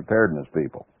 all these preparedness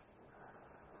people.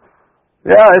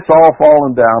 Yeah, it's all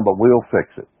falling down, but we'll fix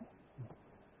it.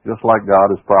 Just like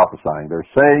God is prophesying. They're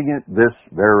saying it this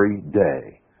very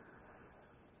day.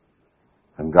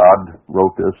 And God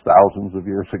wrote this thousands of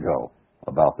years ago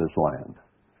about this land.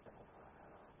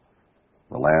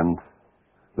 The land,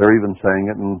 they're even saying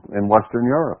it in Western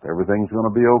Europe. Everything's going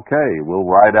to be okay. We'll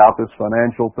ride out this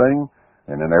financial thing,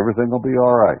 and then everything will be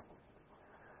all right.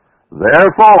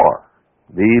 Therefore,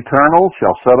 the Eternal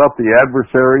shall set up the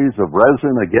adversaries of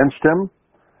Rezin against him,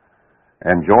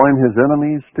 and join his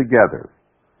enemies together,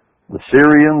 the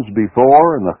Syrians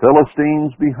before and the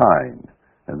Philistines behind,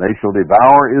 and they shall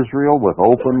devour Israel with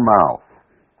open mouth.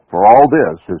 For all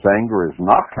this, his anger is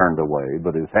not turned away,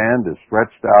 but his hand is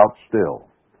stretched out still.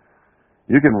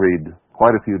 You can read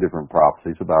quite a few different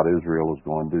prophecies about Israel is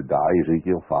going to die.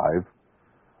 Ezekiel 5,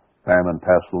 famine,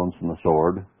 pestilence, and the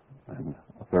sword, and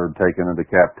a third taken into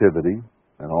captivity,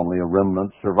 and only a remnant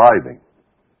surviving.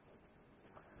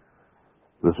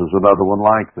 This is another one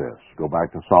like this. Go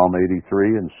back to Psalm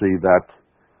 83 and see that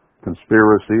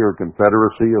conspiracy or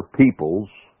confederacy of peoples,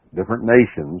 different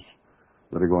nations,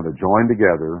 that are going to join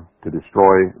together to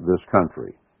destroy this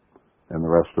country and the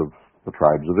rest of the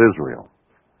tribes of Israel.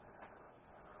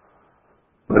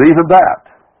 But even that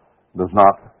does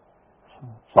not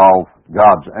solve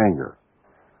God's anger.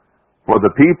 For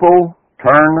the people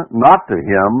turn not to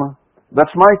him that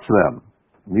smites them,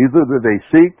 neither do they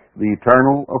seek the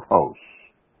Eternal of hosts.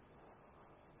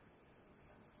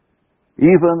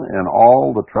 Even in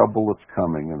all the trouble that's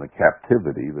coming and the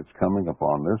captivity that's coming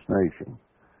upon this nation,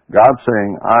 God's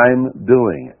saying, I'm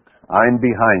doing it. I'm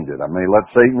behind it. I may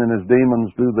let Satan and his demons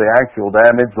do the actual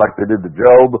damage like they did to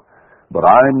Job, but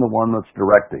I'm the one that's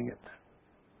directing it.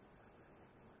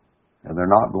 And they're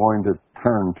not going to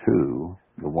turn to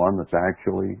the one that's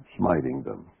actually smiting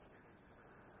them.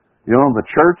 You know, the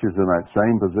church is in that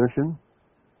same position.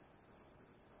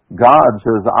 God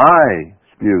says, I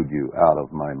spewed you out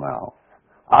of my mouth.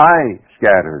 I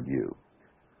scattered you.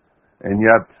 And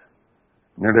yet,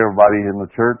 nearly everybody in the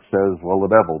church says, well, the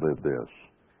devil did this.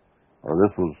 Or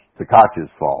this was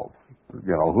Takachi's fault.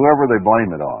 You know, whoever they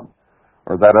blame it on.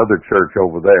 Or that other church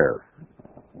over there.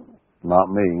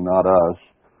 Not me, not us,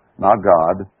 not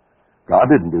God. God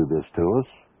didn't do this to us.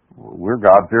 We're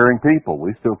God-fearing people.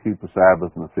 We still keep the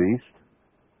Sabbath and the feast.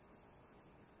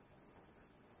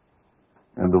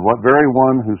 And the very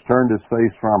one who's turned his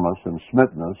face from us and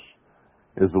smitten us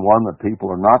is the one that people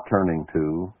are not turning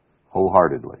to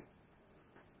wholeheartedly.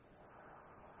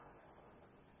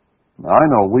 Now, I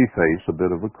know we face a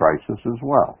bit of a crisis as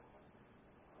well.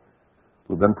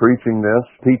 We've been preaching this,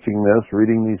 teaching this,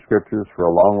 reading these scriptures for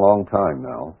a long, long time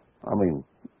now. I mean,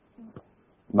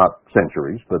 not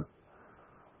centuries, but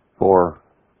for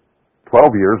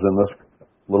 12 years in this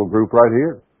little group right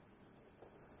here.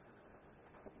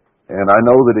 And I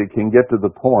know that it can get to the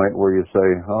point where you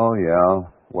say, oh yeah,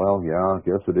 well yeah, I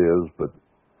guess it is, but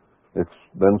it's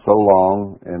been so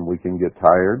long and we can get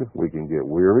tired, we can get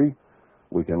weary,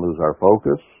 we can lose our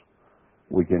focus,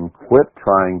 we can quit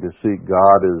trying to seek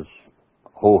God as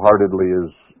wholeheartedly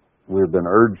as we've been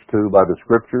urged to by the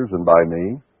scriptures and by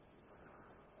me.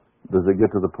 Does it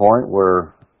get to the point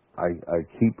where I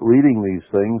keep reading these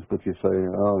things, but you say,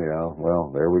 oh yeah,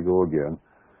 well, there we go again.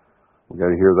 We've got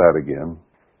to hear that again.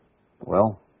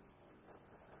 Well,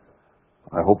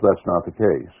 I hope that's not the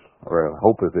case. Or I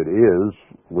hope if it is,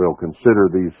 we'll consider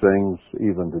these things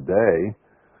even today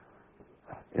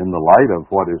in the light of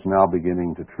what is now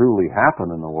beginning to truly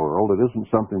happen in the world. It isn't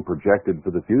something projected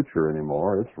for the future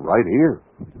anymore. It's right here.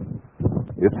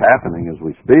 It's happening as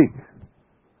we speak.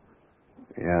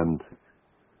 And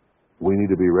we need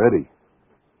to be ready.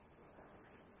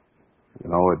 You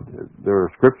know, there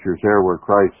are scriptures there where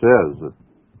Christ says that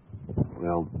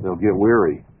they'll get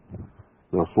weary.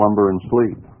 They'll slumber and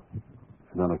sleep.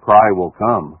 And then a cry will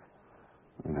come.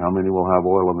 And how many will have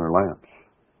oil in their lamps?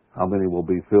 How many will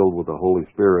be filled with the Holy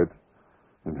Spirit?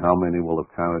 And how many will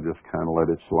have kind of let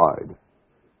it slide?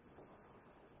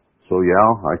 So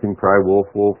yeah, I can cry wolf,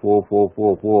 wolf, wolf, wolf,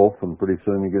 wolf, wolf, and pretty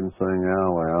soon you get to saying,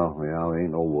 yeah,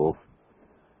 ain't no wolf.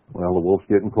 Well, the wolf's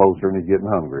getting closer and he's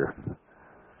getting hungrier.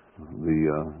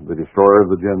 The destroyer of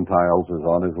the Gentiles is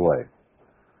on his way.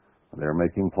 They're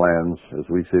making plans as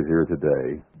we sit here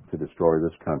today to destroy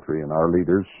this country, and our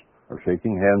leaders are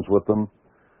shaking hands with them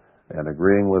and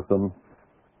agreeing with them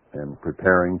and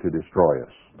preparing to destroy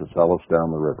us, to sell us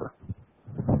down the river.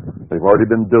 They've already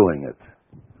been doing it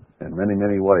in many,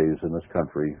 many ways in this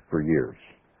country for years.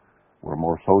 We're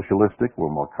more socialistic, we're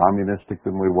more communistic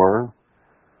than we were.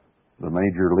 The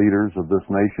major leaders of this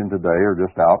nation today are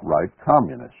just outright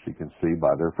communists. You can see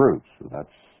by their fruits.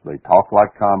 They talk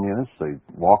like communists, they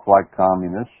walk like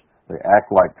communists, they act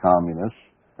like communists,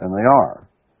 and they are.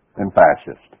 And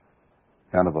fascist.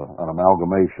 Kind of an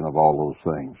amalgamation of all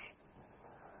those things.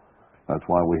 That's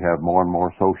why we have more and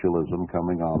more socialism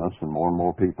coming on us, and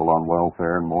more people on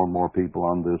welfare, and more people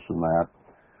on this and that,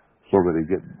 so that they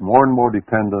get more and more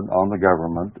dependent on the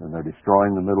government, and they're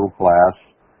destroying the middle class,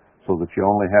 so that you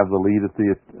only have the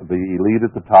elite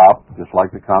at the top, just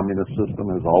like the communist system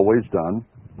has always done,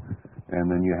 and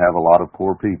then you have a lot of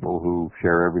poor people who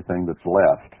share everything that's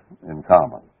left in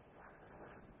common.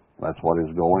 That's what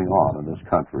is going on in this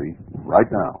country right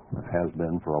now. It has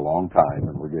been for a long time,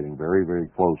 and we're getting very, very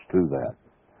close to that.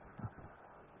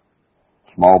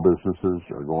 Small businesses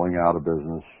are going out of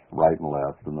business right and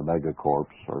left, and the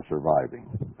megacorps are surviving.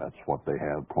 That's what they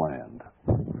have planned.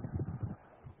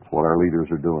 It's what our leaders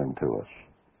are doing to us.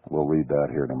 We'll read that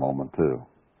here in a moment, too.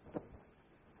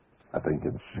 I think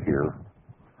it's here.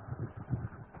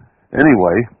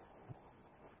 Anyway,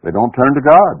 they don't turn to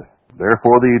God.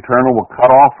 Therefore the Eternal will cut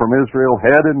off from Israel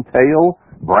head and tail,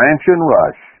 branch and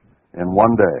rush in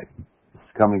one day.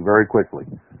 It's coming very quickly.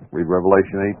 Read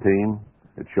Revelation 18.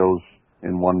 It shows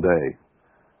in one day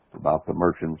about the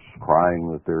merchants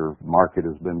crying that their market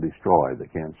has been destroyed. They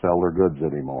can't sell their goods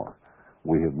anymore.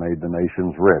 We have made the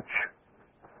nations rich.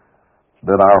 It's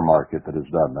been our market that has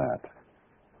done that.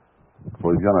 So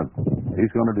he's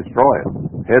going to destroy it.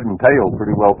 Head and tail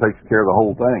pretty well takes care of the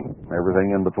whole thing.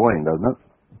 Everything in between, doesn't it?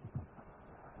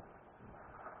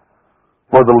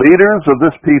 For the leaders of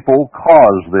this people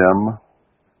cause them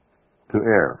to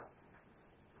err,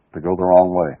 to go the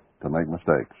wrong way, to make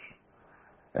mistakes.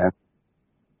 And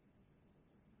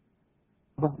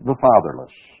the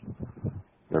fatherless.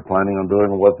 They're planning on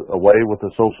doing away with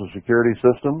the Social Security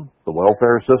system, the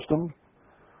welfare system,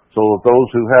 so that those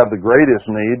who have the greatest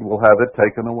need will have it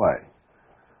taken away.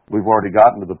 We've already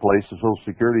gotten to the place the Social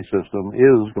Security system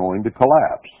is going to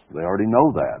collapse. They already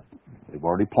know that. They've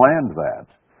already planned that.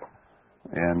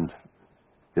 And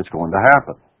it's going to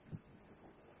happen.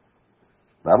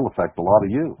 That'll affect a lot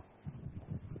of you.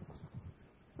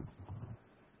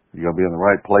 You got to be in the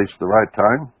right place at the right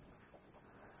time.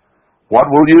 What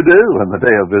will you do in the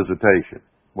day of visitation?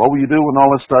 What will you do when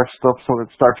all this stuff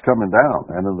starts coming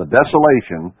down? And in the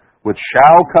desolation which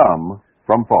shall come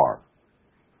from far,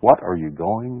 what are you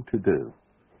going to do?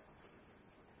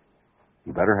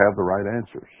 You better have the right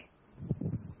answers.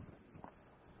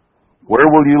 Where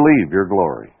will you leave your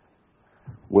glory?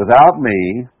 Without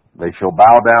me, they shall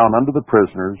bow down unto the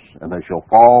prisoners, and they shall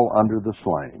fall under the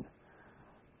slain.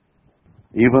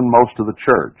 Even most of the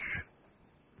church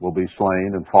will be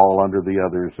slain and fall under the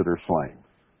others that are slain.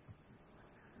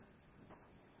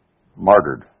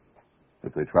 Martyred,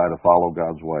 if they try to follow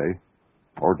God's way,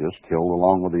 or just killed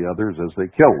along with the others as they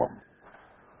kill them.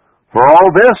 For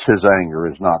all this his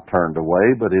anger is not turned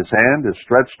away, but his hand is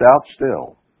stretched out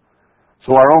still.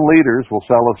 So our own leaders will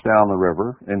sell us down the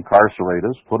river, incarcerate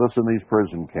us, put us in these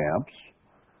prison camps,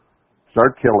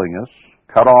 start killing us,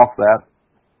 cut off that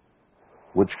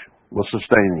which was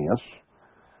sustaining us.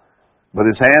 But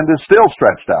his hand is still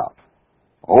stretched out.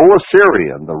 O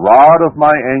Assyrian, the rod of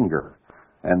my anger,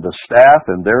 and the staff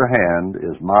in their hand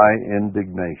is my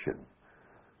indignation.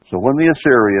 So when the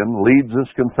Assyrian leads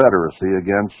this confederacy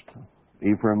against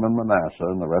Ephraim and Manasseh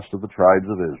and the rest of the tribes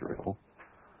of Israel,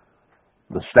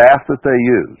 the staff that they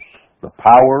use, the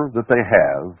power that they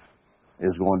have,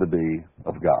 is going to be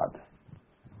of God.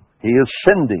 He is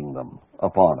sending them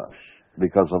upon us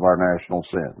because of our national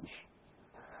sins.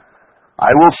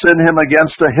 I will send him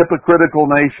against a hypocritical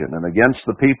nation, and against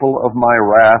the people of my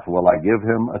wrath will I give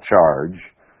him a charge,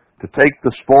 to take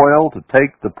the spoil, to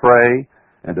take the prey,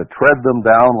 and to tread them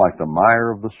down like the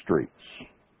mire of the streets.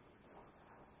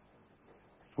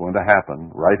 It's going to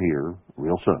happen right here,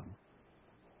 real soon.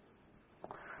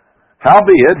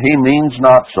 Howbeit, he means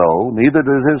not so, neither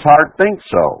does his heart think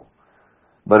so.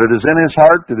 But it is in his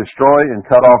heart to destroy and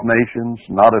cut off nations,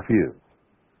 not a few.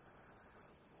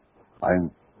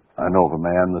 I know of a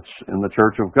man that's in the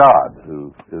Church of God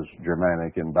who is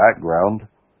Germanic in background,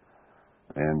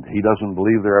 and he doesn't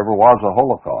believe there ever was a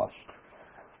Holocaust.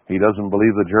 He doesn't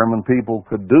believe the German people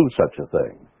could do such a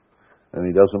thing. And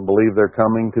he doesn't believe they're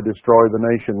coming to destroy the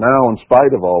nation now in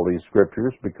spite of all these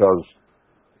scriptures, because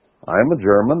I'm a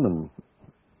German, and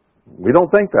we don't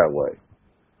think that way.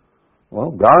 Well,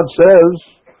 God says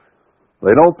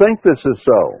they don't think this is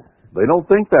so. They don't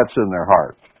think that's in their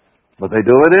heart. But they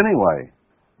do it anyway.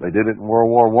 They did it in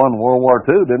World War I, World War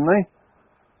II, didn't they?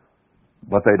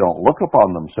 But they don't look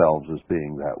upon themselves as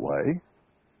being that way.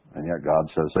 And yet God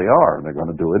says they are, and they're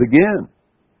going to do it again.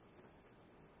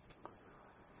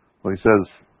 But he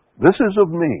says, this is of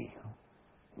me.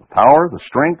 The power, the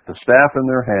strength, the staff in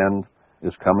their hand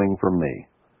is coming from me.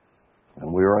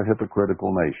 And we are a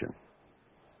hypocritical nation.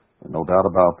 No doubt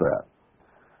about that.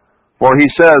 For he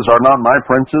says, are not my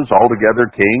princes altogether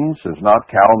kings? Is not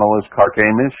Calno as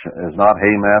Carchemish? Is not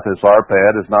Hamath as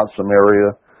Arpad? Is not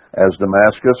Samaria as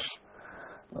Damascus?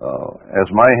 As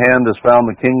my hand has found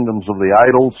the kingdoms of the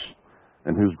idols,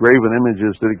 and whose graven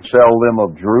images did excel them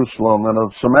of Jerusalem and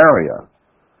of Samaria.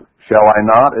 Shall I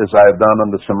not, as I have done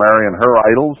unto Samaria and her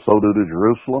idols, so do to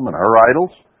Jerusalem and her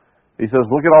idols? He says,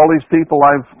 look at all these people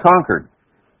I've conquered.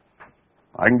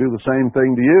 I can do the same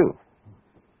thing to you.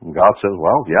 And God says,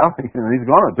 well, yeah, he's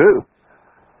going to do.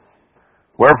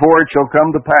 Wherefore it shall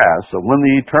come to pass that when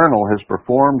the Eternal has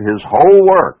performed his whole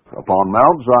work upon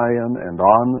Mount Zion and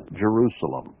on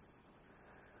Jerusalem.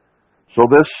 So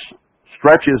this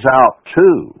stretches out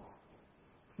to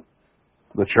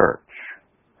the church.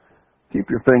 Keep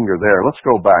your finger there. Let's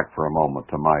go back for a moment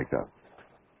to Micah,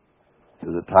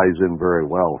 because it ties in very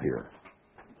well here.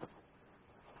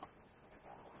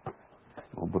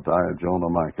 Obadiah, Jonah,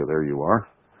 Micah, there you are.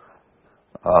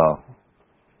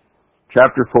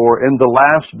 Chapter 4, in the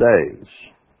last days.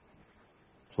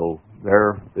 So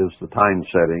there is the time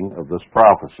setting of this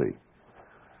prophecy.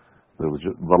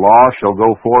 The law shall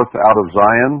go forth out of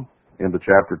Zion into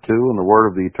chapter 2, and the word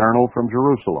of the Eternal from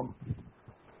Jerusalem.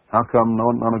 How come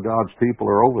none of God's people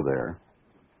are over there?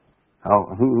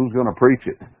 Who's going to preach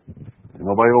it?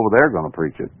 Nobody over there going to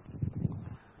preach it.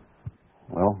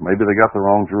 Well, maybe they got the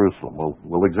wrong Jerusalem.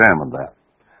 We'll examine that.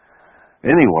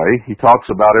 Anyway, he talks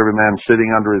about every man sitting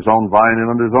under his own vine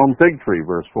and under his own fig tree,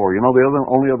 verse 4. You know, the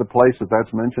only other place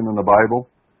that's mentioned in the Bible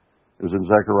is in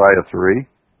Zechariah 3,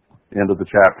 end of the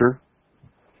chapter,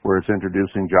 where it's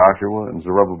introducing Joshua and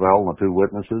Zerubbabel and the two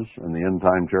witnesses in the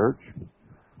end-time church.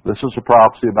 This is a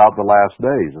prophecy about the last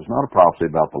days. It's not a prophecy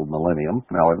about the millennium.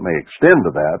 Now, it may extend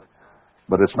to that,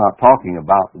 but it's not talking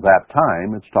about that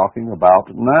time. It's talking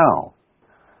about now.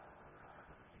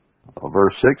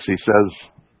 Verse 6, he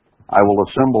says, I will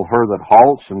assemble her that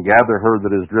halts and gather her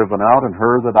that is driven out and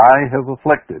her that I have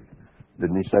afflicted.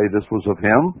 Didn't he say this was of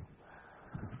him?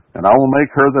 And I will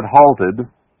make her that halted,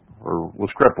 or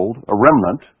was crippled, a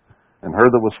remnant, and her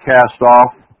that was cast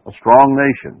off, a strong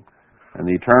nation. And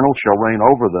the Eternal shall reign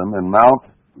over them in Mount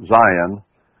Zion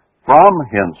from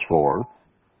henceforth,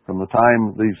 from the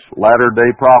time these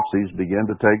latter-day prophecies begin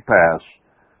to take pass,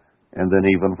 and then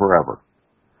even forever.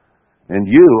 And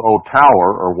you, O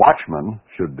tower or watchman,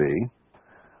 should be,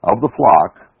 of the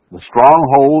flock, the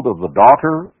stronghold of the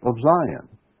daughter of Zion.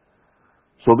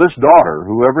 So this daughter,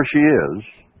 whoever she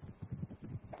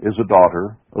is a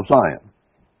daughter of Zion.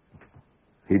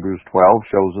 Hebrews 12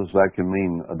 shows us that can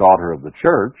mean a daughter of the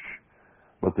church,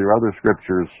 but there are other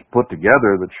scriptures put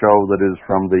together that show that it is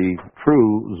from the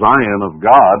true Zion of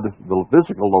God, the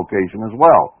physical location as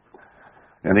well.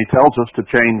 And he tells us to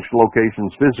change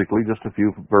locations physically just a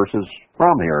few verses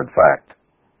from here, in fact.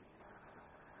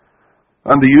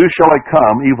 Unto you shall I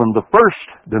come, even the first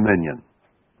dominion,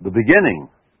 the beginning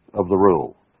of the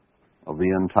rule of the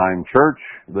end-time church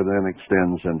that then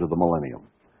extends into the millennium.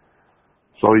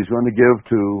 So he's going to give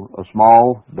to a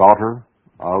small daughter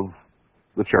of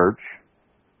the church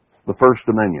the first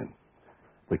dominion.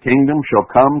 The kingdom shall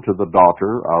come to the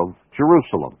daughter of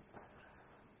Jerusalem.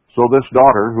 So this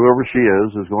daughter, whoever she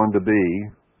is going to be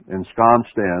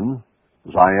ensconced in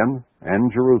Zion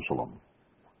and Jerusalem,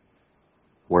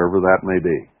 wherever that may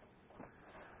be.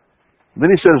 Then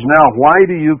he says, now why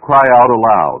do you cry out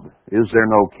aloud? Is there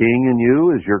no king in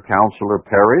you? Is your counselor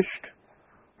perished?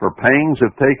 For pangs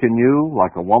have taken you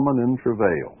like a woman in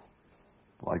travail,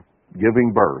 like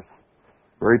giving birth.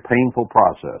 Very painful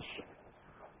process.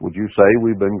 Would you say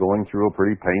we've been going through a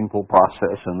pretty painful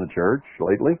process in the church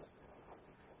lately?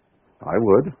 I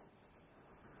would.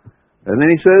 And then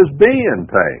he says, be in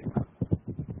pain.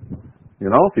 You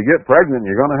know, if you get pregnant and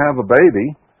you're going to have a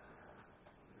baby,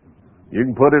 you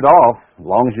can put it off as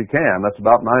long as you can. That's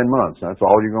about 9 months. That's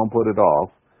all you're going to put it off.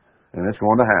 And it's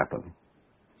going to happen.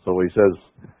 So he says,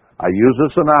 I use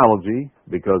this analogy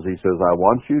because he says, I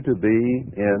want you to be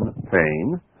in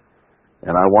pain,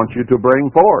 and I want you to bring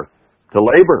forth, to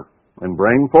labor and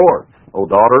bring forth, O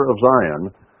daughter of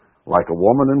Zion, like a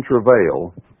woman in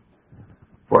travail.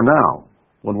 For now,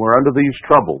 when we're under these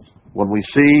troubles, when we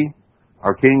see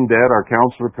our king dead, our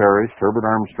counselor perished, Herbert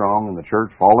Armstrong, and the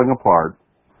church falling apart,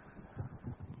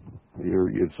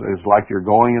 it's like you're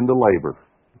going into labor,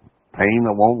 pain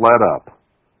that won't let up.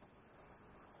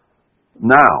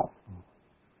 Now,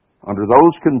 under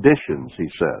those conditions, he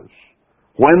says,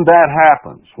 when that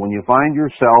happens, when you find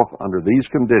yourself under these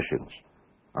conditions,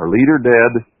 our leader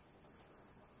dead,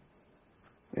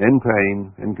 in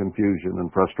pain, in confusion,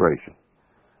 and frustration.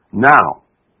 Now,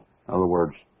 in other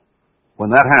words, when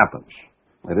that happens,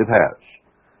 and it has,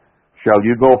 shall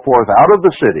you go forth out of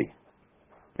the city,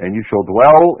 and you shall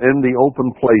dwell in the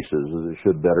open places, as it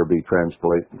should better be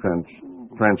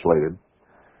translated.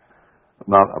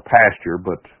 Not a pasture,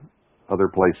 but other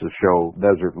places show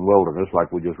desert and wilderness,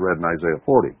 like we just read in Isaiah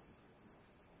 40.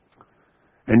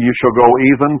 and you shall go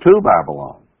even to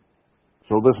Babylon.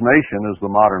 So this nation is the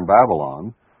modern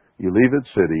Babylon. You leave its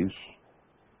cities,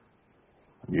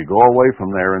 you go away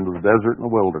from there into the desert and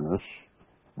the wilderness,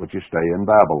 but you stay in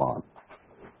Babylon.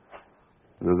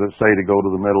 Does it say to go to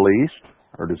the Middle East,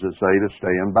 or does it say to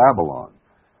stay in Babylon?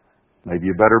 Maybe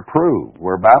you better prove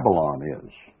where Babylon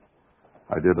is.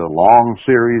 I did a long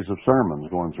series of sermons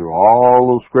going through all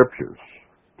those scriptures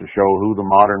to show who the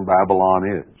modern Babylon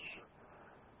is.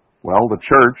 Well, the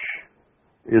church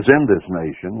is in this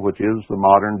nation, which is the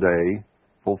modern day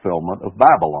fulfillment of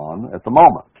Babylon at the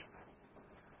moment.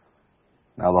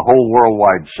 Now, the whole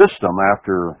worldwide system,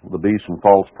 after the beast and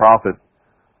false prophet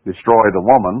destroy the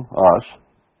woman, us,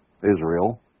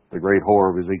 Israel, the great whore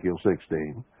of Ezekiel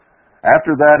 16,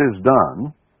 after that is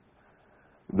done,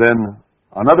 then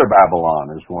another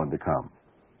Babylon is going to come.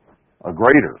 A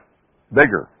greater,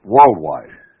 bigger,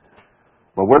 worldwide.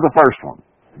 But we're the first one.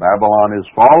 Babylon is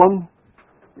fallen.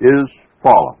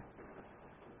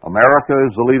 America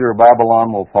as the leader of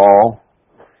Babylon will fall,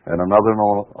 and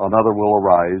another will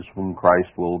arise whom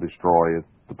Christ will destroy at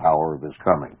the power of his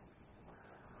coming.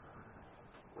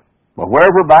 But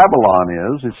wherever Babylon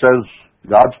is, it says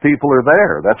God's people are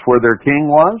there. That's where their king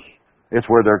was. It's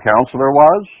where their counselor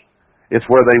was. It's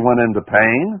where they went into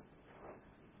pain.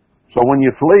 So when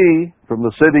you flee from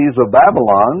the cities of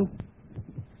Babylon,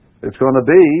 it's going to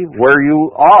be where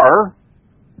you are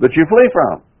that you flee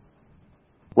from.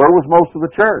 Where was most of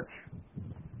the church?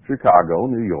 Chicago,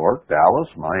 New York, Dallas,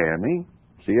 Miami,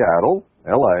 Seattle,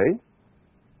 L.A. It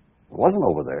wasn't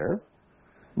over there.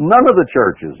 None of the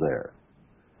church is there.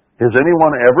 Has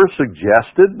anyone ever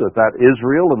suggested that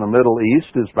Israel in the Middle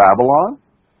East is Babylon?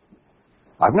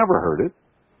 I've never heard it.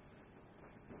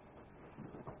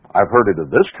 I've heard it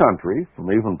of this country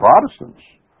from even Protestants.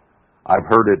 I've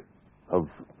heard it of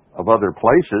other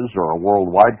places or a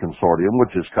worldwide consortium,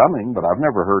 which is coming, but I've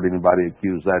never heard anybody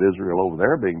accuse that Israel over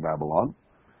there being Babylon.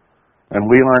 And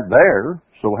we aren't there,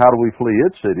 so how do we flee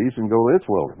its cities and go to its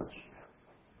wilderness?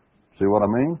 See what I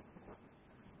mean?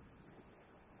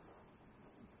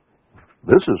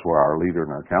 This is where our leader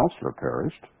and our counselor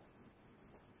perished.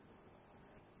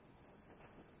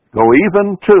 Go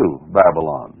even to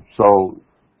Babylon. So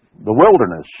the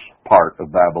wilderness part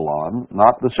of Babylon,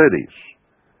 not the cities.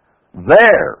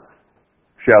 There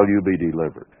shall you be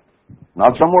delivered.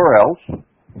 Not somewhere else,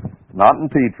 not in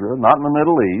Petra, not in the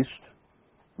Middle East.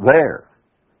 There,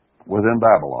 within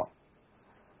Babylon.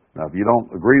 Now, if you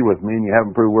don't agree with me and you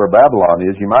haven't proved where Babylon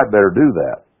is, you might better do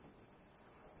that.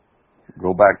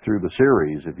 Go back through the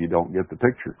series if you don't get the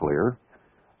picture clear.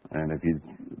 And if you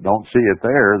don't see it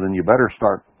there, then you better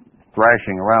start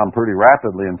thrashing around pretty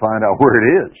rapidly and find out where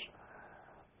it is.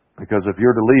 Because if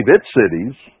you're to leave its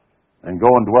cities and go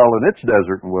and dwell in its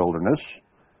desert and wilderness,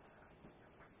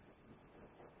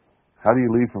 how do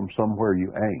you leave from somewhere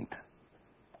you ain't?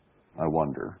 I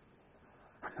wonder.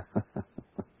 I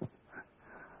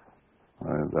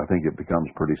think it becomes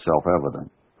pretty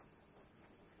self-evident.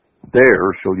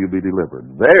 There shall you be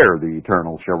delivered. There the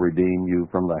Eternal shall redeem you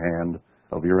from the hand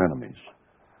of your enemies.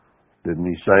 Didn't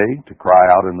he say to cry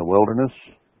out in the wilderness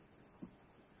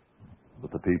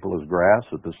that the people is grass,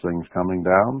 that this thing's coming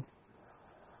down?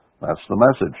 That's the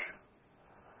message.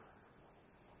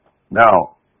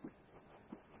 Now,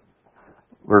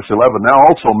 verse 11, now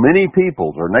also many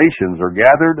peoples or nations are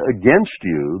gathered against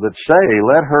you that say,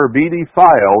 let her be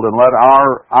defiled and let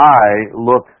our eye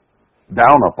look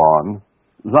down upon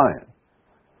Zion.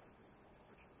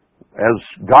 As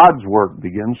God's work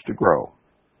begins to grow,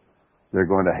 they're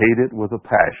going to hate it with a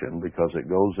passion because it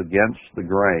goes against the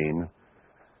grain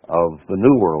of the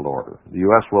New World Order. The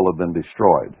U.S. will have been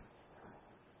destroyed.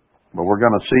 But we're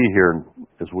going to see here,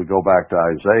 as we go back to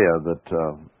Isaiah, that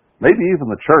maybe even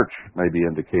the church may be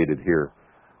indicated here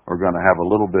are going to have a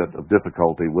little bit of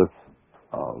difficulty with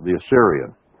the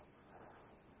Assyrian.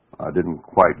 I didn't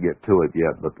quite get to it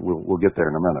yet, but we'll get there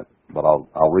in a minute. But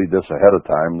I'll read this ahead of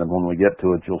time, and then when we get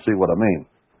to it, you'll see what I mean.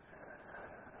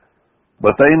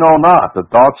 But they know not the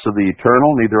thoughts of the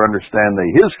Eternal, neither understand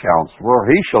they his counsel, for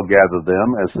he shall gather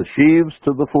them as the sheaves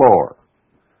to the floor.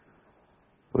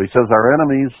 So he says our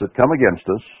enemies that come against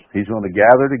us, he's going to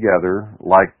gather together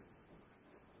like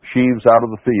sheaves out of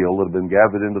the field that have been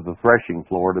gathered into the threshing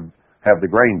floor to have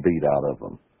the grain beat out of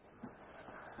them.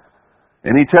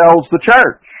 And he tells the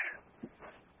church,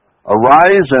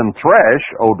 arise and thresh,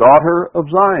 O daughter of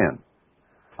Zion.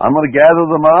 I'm going to gather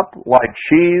them up like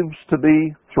sheaves to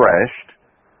be threshed,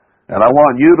 and I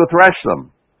want you to thresh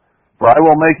them. For I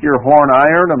will make your horn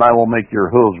iron, and I will make your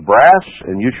hooves brass,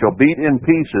 and you shall beat in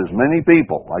pieces many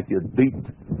people, like you beat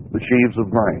the sheaves of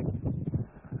grain.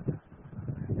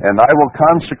 And I will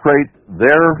consecrate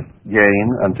their gain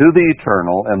unto the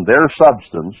eternal, and their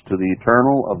substance to the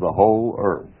eternal of the whole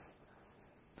earth.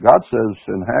 God says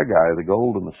in Haggai, the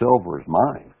gold and the silver is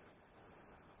mine.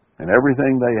 And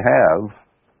everything they have,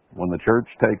 when the church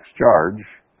takes charge,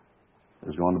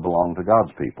 is going to belong to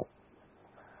God's people.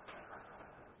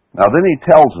 Now then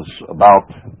he tells us about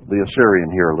the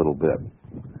Assyrian here a little bit.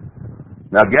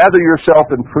 Now gather yourself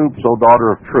in troops, O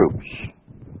daughter of troops.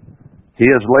 He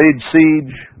has laid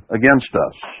siege against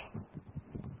us.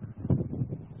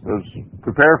 Says,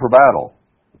 prepare for battle.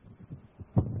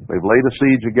 They've laid a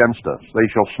siege against us. They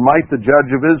shall smite the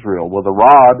judge of Israel with a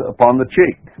rod upon the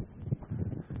cheek.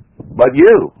 But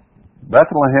you,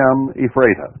 Bethlehem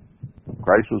Ephratah.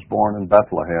 Christ was born in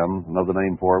Bethlehem. Another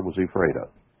name for it was Ephratah.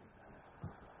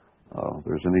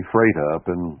 There's an Ephratah up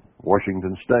in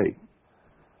Washington State.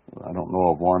 I don't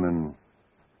know of one in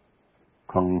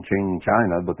Chongqing,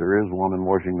 China, but there is one in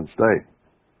Washington State.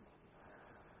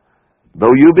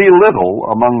 Though you be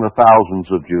little among the thousands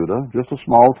of Judah, just a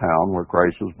small town where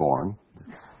Christ was born,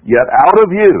 yet out of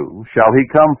you shall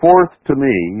he come forth to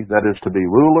me that is to be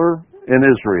ruler in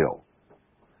Israel.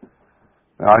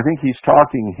 Now, I think he's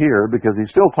talking here because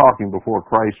he's still talking before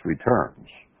Christ returns.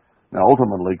 Now,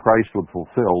 ultimately, Christ would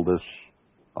fulfill this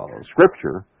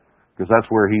scripture because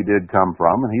that's where he did come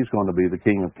from, and he's going to be the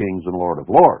King of Kings and Lord of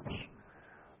Lords.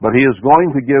 But he is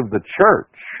going to give the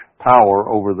church power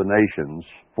over the nations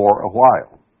for a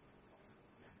while.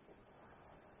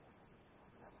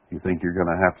 You think you're going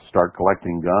to have to start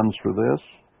collecting guns for this?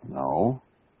 No.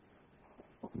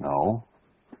 No.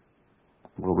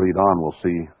 We'll read on. We'll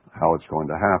see how it's going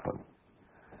to happen.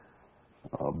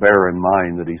 Bear in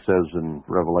mind that he says in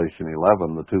Revelation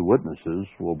 11, the two witnesses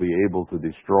will be able to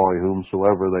destroy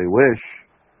whomsoever they wish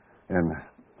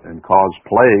and cause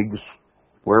plagues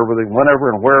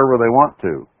whenever and wherever they want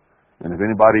to. And if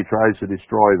anybody tries to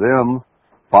destroy them,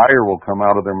 fire will come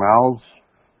out of their mouths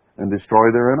and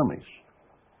destroy their enemies.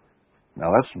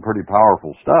 Now that's some pretty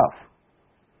powerful stuff.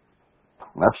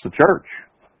 That's the church,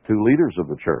 two leaders of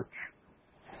the church.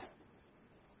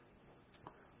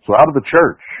 So out of the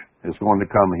church is going to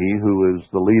come he who is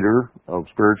the leader of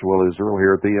spiritual Israel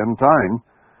here at the end time,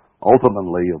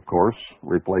 ultimately, of course,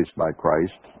 replaced by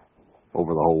Christ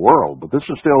over the whole world. But this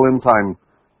is still end time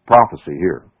prophecy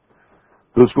here.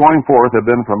 Whose going forth have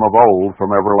been from of old, from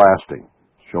everlasting,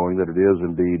 showing that it is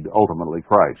indeed ultimately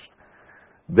Christ.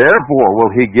 Therefore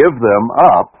will he give them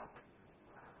up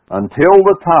until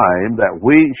the time that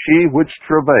she which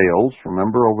travails,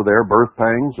 remember over there, birth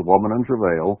pangs, a woman in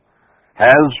travail,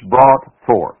 has brought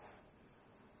forth.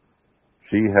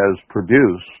 She has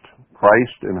produced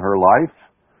Christ in her life,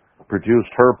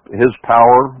 produced his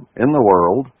power in the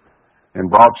world, and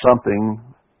brought something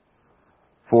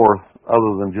forth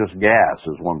other than just gas,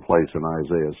 as one place in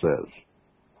Isaiah says.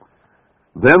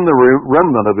 Then the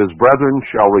remnant of his brethren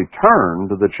shall return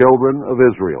to the children of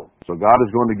Israel. So God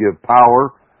is going to give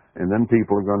power, and then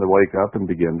people are going to wake up and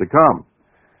begin to come.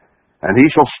 And he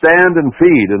shall stand and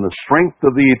feed in the strength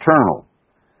of the eternal,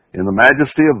 in the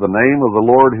majesty of the name of the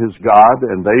Lord his God,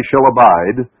 and they shall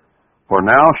abide, for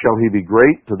now shall he be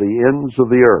great to the ends of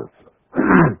the earth.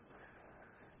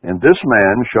 And this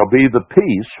man shall be the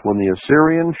peace when the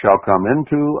Assyrian shall come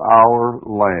into our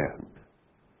land.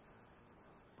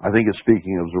 I think it's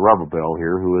speaking of Zerubbabel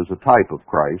here, who is a type of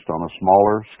Christ on a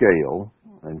smaller scale,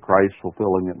 and Christ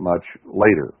fulfilling it much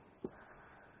later.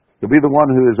 To be the one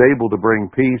who is able to bring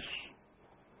peace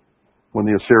when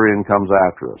the Assyrian comes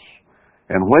after us.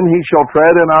 And when he shall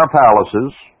tread in our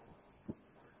palaces,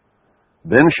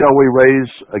 then shall we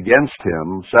raise against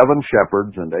him 7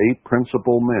 shepherds and 8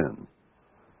 principal men.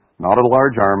 Not a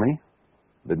large army.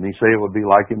 Didn't he say it would be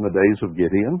like in the days of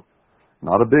Gideon?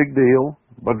 Not a big deal,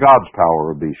 but God's power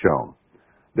would be shown.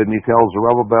 Didn't he tell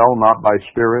Zerubbabel, not by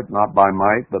spirit, not by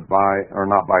might,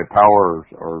 not by power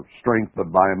or strength,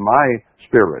 but by my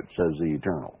spirit, says the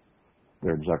Eternal.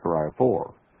 There in Zechariah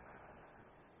 4.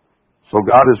 So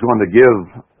God is going to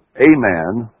give a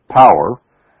man power,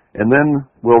 and then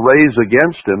will raise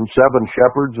against him 7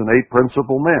 shepherds and 8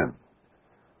 principal men.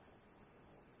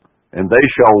 And they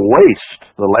shall waste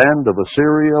the land of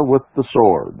Assyria with the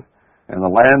sword, and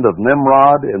the land of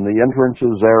Nimrod and the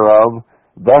entrances thereof.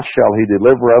 Thus shall he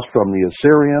deliver us from the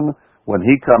Assyrian when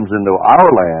he comes into our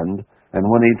land, and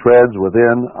when he treads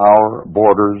within our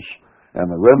borders. And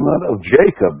the remnant of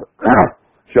Jacob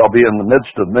shall be in the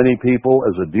midst of many people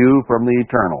as a dew from the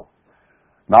Eternal.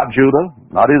 Not Judah,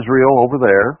 not Israel over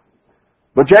there,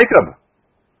 but Jacob,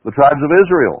 the tribes of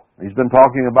Israel. He's been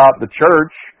talking about the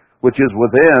church, which is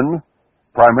within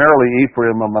primarily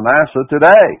Ephraim and Manasseh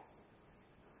today.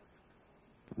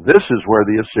 This is where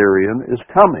the Assyrian is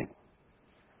coming.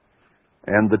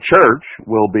 And the church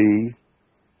will be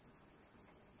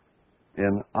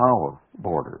in our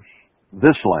borders,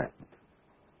 this land,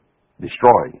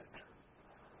 destroying it.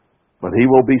 But he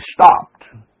will be stopped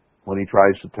when he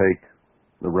tries to take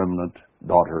the remnant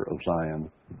daughter of Zion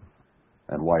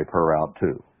and wipe her out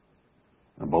too.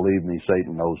 And believe me,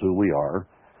 Satan knows who we are,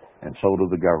 and so do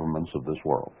the governments of this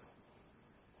world.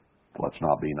 Let's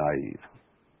not be naive.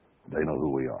 They know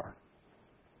who we are.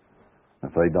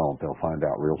 If they don't, they'll find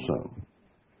out real soon.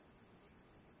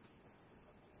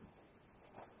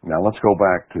 Now let's go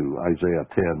back to Isaiah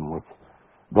 10 with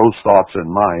those thoughts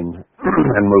in mind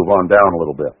and move on down a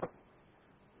little bit.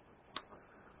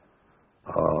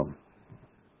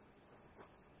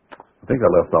 I think I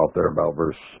left off there about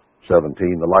verse 17.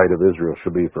 The light of Israel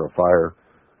shall be for a fire,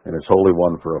 and his Holy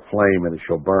One for a flame, and it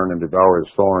shall burn and devour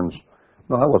his thorns.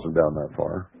 No, I wasn't down that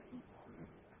far.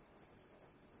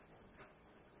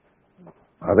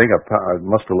 I think I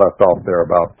must have left off there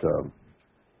about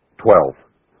 12.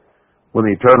 When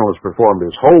the Eternal has performed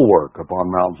his whole work upon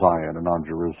Mount Zion and on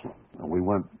Jerusalem. And we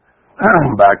went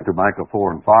back to Micah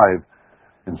 4 and 5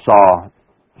 and saw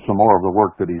some more of the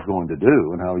work that he's going to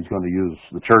do and how he's going to use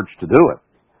the church to do it.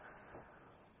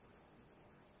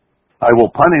 I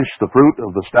will punish the fruit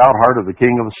of the stout heart of the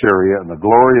king of Assyria and the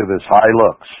glory of his high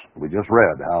looks. We just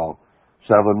read how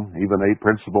 7, even 8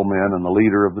 principal men and the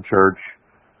leader of the church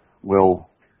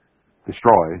will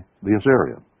destroy the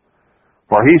Assyrian.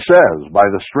 For he says, by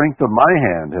the strength of my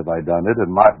hand have I done it,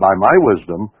 and by my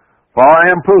wisdom, for I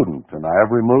am prudent, and I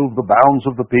have removed the bounds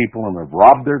of the people, and have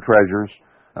robbed their treasures,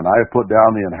 and I have put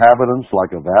down the inhabitants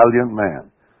like a valiant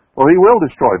man. Well, he will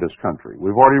destroy this country.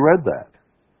 We've already read that.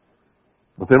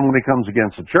 But then when he comes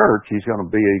against the church, he's going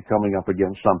to be coming up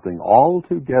against something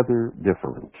altogether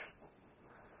different.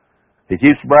 He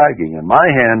keeps bragging, and my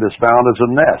hand is found as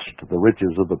a nest, the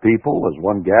riches of the people, as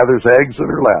one gathers eggs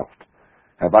that are left.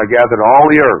 Have I gathered all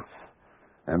the earth,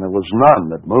 and there was none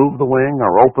that moved the wing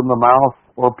or opened the mouth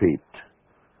or peeped.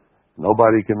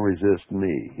 Nobody can resist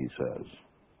me, he says.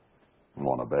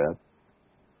 Want to bet?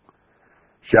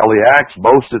 Shall the axe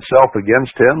boast itself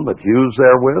against him that hews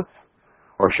therewith?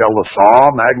 Or shall the saw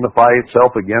magnify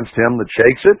itself against him that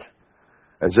shakes it?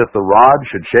 As if the rod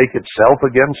should shake itself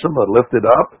against him that lift it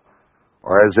up?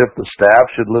 Or as if the staff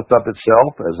should lift up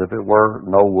itself, as if it were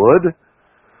no wood?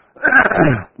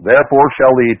 Therefore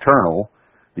shall the Eternal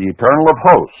of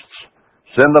hosts,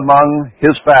 send among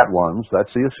his fat ones,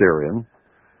 that's the Assyrian,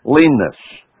 leanness,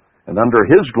 and under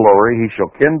his glory he shall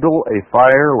kindle a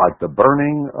fire like the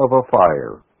burning of a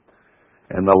fire.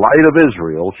 And the light of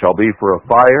Israel shall be for a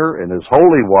fire, and his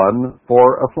Holy One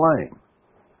for a flame.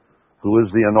 Who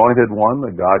is the anointed one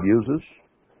that God uses?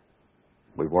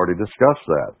 We've already discussed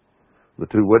that. The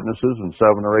 2 witnesses and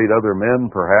 7 or 8 other men,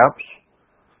 perhaps,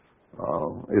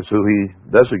 is who he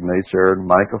designates there in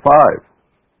Micah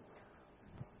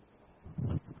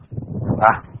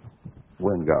 5.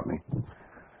 Wind got me.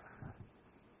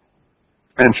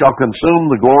 And shall consume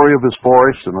the glory of his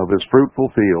forest and of his fruitful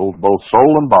field, both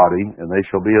soul and body, and they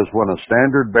shall be as when a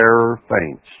standard bearer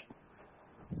faints.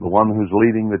 The one who's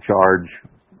leading the charge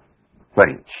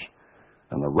faints.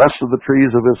 And the rest of the trees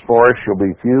of his forest shall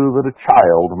be few that a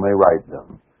child may write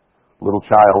them. Little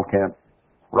child can't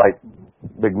write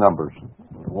big numbers.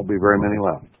 There won't be very many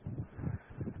left.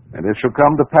 And it shall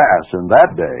come to pass in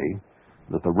that day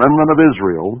that the remnant of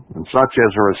Israel, and such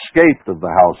as are escaped of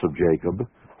the house of Jacob,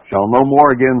 shall no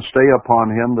more again stay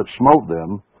upon him that smote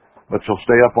them, but shall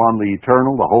stay upon the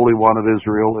Eternal, the Holy One of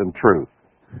Israel, in truth.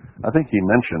 I think he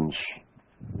mentions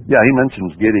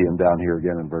Gideon down here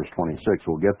again in verse 26.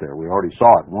 We'll get there. We already saw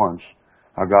it once,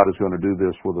 how God is going to do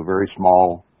this with a very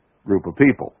small group of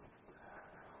people.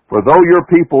 For though your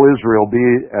people Israel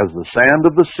be as the sand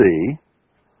of the sea,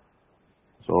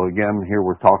 so again here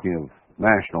we're talking of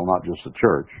national, not just the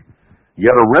church,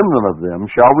 yet a remnant of them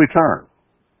shall return.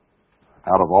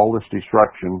 Out of all this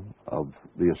destruction of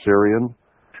the Assyrian,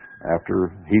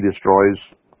 after he destroys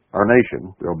our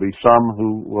nation, there will be some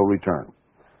who will return.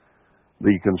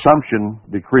 The consumption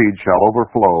decreed shall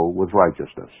overflow with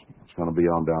righteousness. It's going to be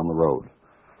on down the road.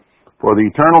 For the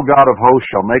eternal God of hosts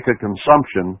shall make a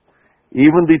consumption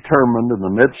even determined in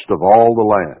the midst of all the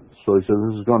land. So he says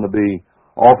this is going to be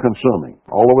all-consuming,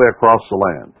 all the way across the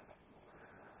land.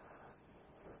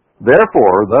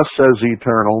 Therefore, thus says the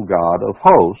eternal God of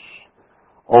hosts,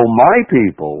 O my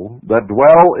people that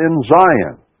dwell in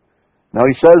Zion. Now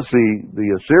he says the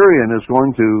Assyrian is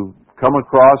going to come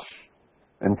across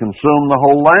and consume the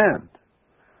whole land.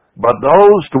 But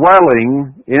those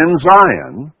dwelling in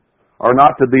Zion are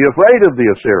not to be afraid of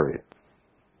the Assyrian.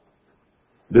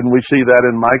 Didn't we see that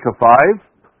in Micah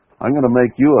 5? I'm going to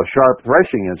make you a sharp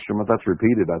threshing instrument. That's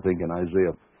repeated, I think, in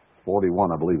Isaiah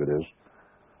 41, I believe it is.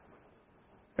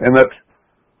 And that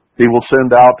he will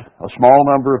send out a small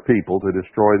number of people to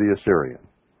destroy the Assyrian.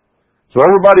 So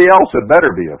everybody else had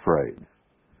better be afraid.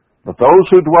 But those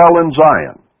who dwell in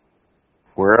Zion,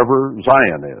 wherever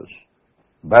Zion is,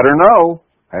 better know,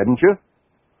 hadn't you?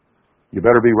 You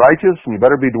better be righteous and you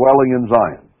better be dwelling in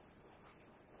Zion.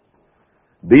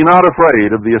 Be not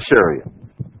afraid of the Assyrian.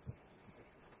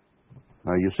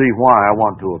 Now you see why I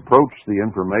want to approach the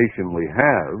information we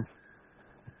have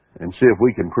and see if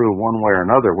we can prove one way or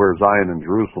another where Zion and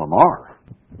Jerusalem are.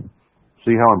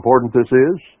 See how important this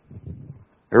is?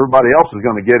 Everybody else is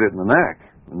going to get it in the neck.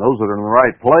 And those that are in the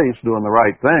right place doing the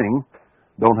right thing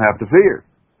don't have to fear.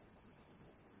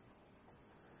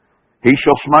 He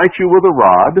shall smite you with a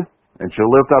rod, and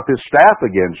shall lift up his staff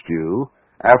against you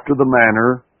after the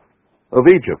manner of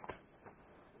Egypt.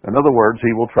 In other words,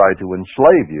 he will try to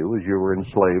enslave you as you were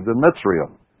enslaved in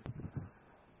Mitzrayim.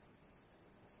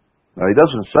 Now, he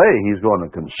doesn't say he's going to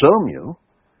consume you.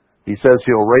 He says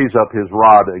he'll raise up his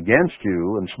rod against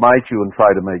you and smite you and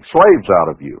try to make slaves out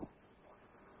of you.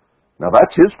 Now,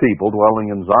 that's his people dwelling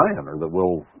in Zion, or that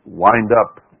will wind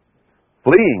up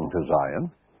fleeing to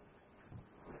Zion,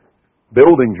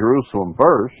 building Jerusalem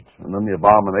first, and then the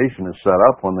abomination is set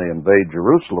up when they invade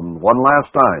Jerusalem one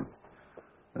last time,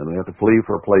 and they have to flee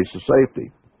for a place of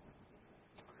safety.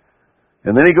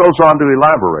 And then he goes on to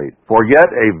elaborate, for yet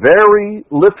a very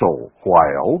little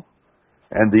while,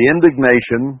 and the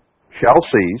indignation shall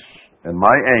cease, and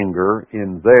my anger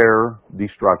in their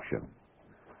destruction.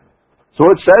 So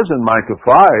it says in Micah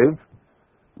 5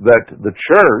 that the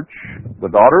church, the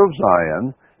daughter of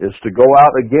Zion, is to go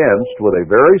out against, with a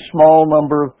very small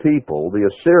number of people, the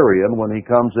Assyrian when he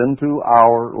comes into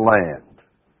our land.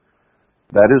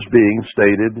 That is being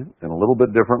stated in a little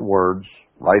bit different words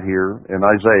right here in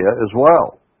Isaiah as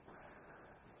well.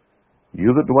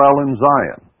 You that dwell in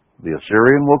Zion, the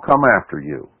Assyrian will come after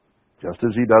you, just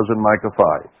as he does in Micah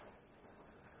 5.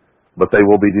 But they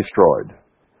will be destroyed.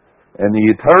 And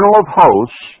the Eternal of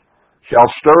hosts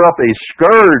shall stir up a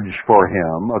scourge for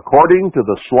him according to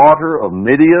the slaughter of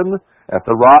Midian at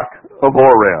the rock of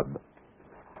Horeb.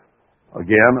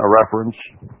 Again, a reference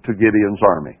to Gideon's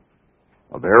army.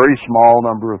 A very small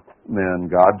number of men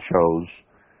God chose.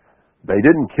 They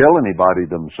didn't kill anybody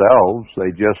themselves.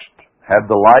 They just had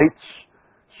the lights,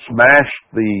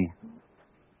 smashed the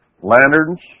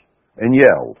lanterns, and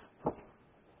yelled.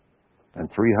 And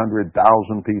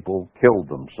 300,000 people killed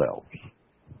themselves.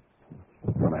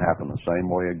 It's going to happen the same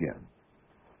way again.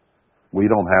 We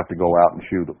don't have to go out and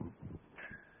shoot them.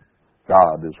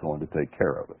 God is going to take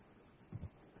care of it.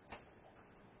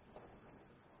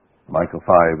 Micah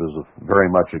 5 is very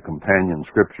much a companion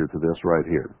scripture to this right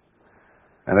here.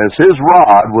 And as his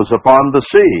rod was upon the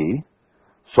sea,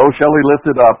 so shall he lift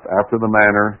it up after the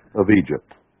manner of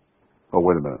Egypt. Oh,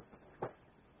 wait a minute.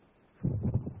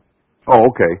 Oh,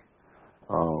 okay.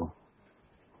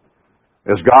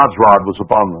 As God's rod was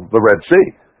upon the Red Sea,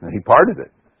 and he parted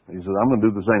it. He said, I'm going to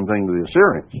do the same thing to the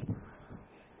Assyrians.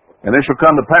 And it shall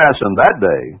come to pass in that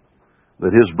day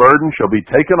that his burden shall be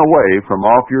taken away from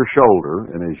off your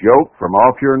shoulder, and his yoke from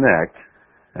off your neck,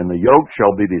 and the yoke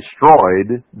shall be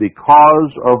destroyed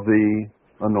because of the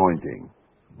anointing.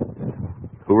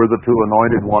 Who are the two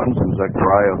anointed ones in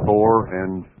Zechariah 4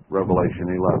 and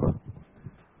Revelation 11?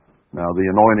 Now,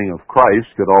 the anointing of Christ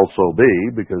could also be,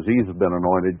 because he's been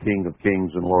anointed King of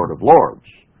Kings and Lord of Lords.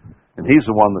 And he's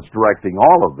the one that's directing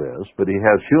all of this, but he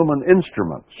has human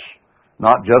instruments,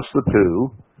 not just the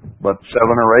two, but 7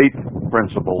 or 8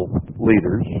 principal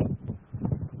leaders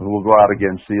who will go out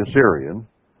against the Assyrian,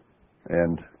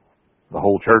 and the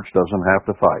whole church doesn't have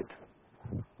to fight.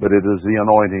 But it is the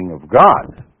anointing of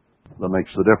God that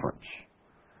makes the difference.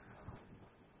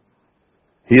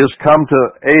 He has come to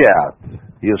Aath.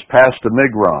 He has passed to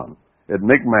Migron. At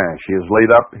Michmash, he has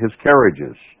laid up his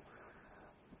carriages.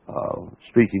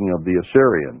 Speaking of the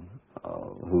Assyrian,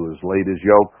 who has laid his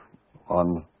yoke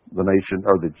on the nation,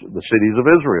 or the cities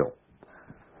of Israel.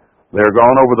 They're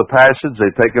gone over the passage.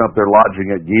 They've taken up their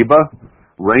lodging at Geba.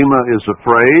 Ramah is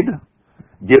afraid.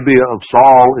 Gibeah of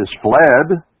Saul is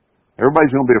fled.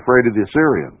 Everybody's going to be afraid of the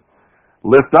Assyrian.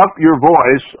 Lift up your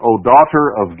voice, O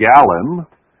daughter of Gallim.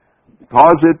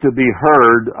 Cause it to be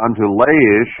heard unto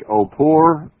Laish, O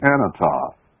poor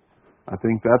Anatoth. I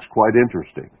think that's quite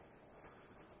interesting.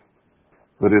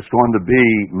 But it's going to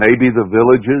be maybe the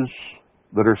villages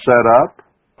that are set up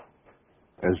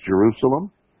as Jerusalem.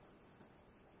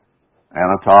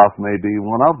 Anatoth may be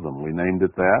one of them. We named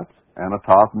it that.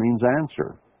 Anatoth means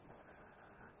answer.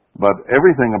 But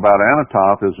everything about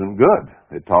Anatoth isn't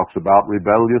good. It talks about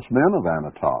rebellious men of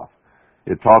Anatoth.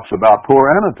 It talks about poor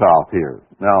Anatoth here.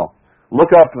 Now, look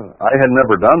up, I had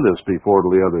never done this before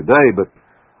till the other day, but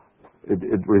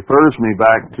it refers me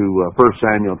back to 1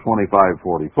 Samuel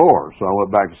 25:44. So I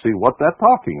went back to see what that's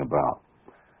talking about.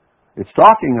 It's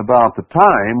talking about the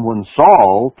time when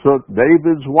Saul took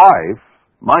David's wife,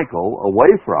 Michal,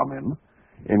 away from him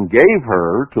and gave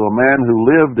her to a man who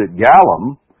lived at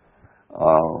Gallim,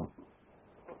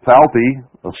 Phalti,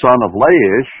 a son of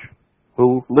Laish,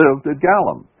 who lived at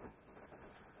Gallim.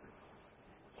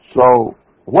 So,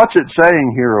 what's it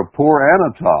saying here of poor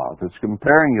Anatoth? It's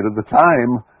comparing it to the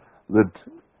time that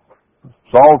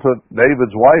Saul took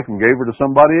David's wife and gave her to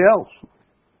somebody else.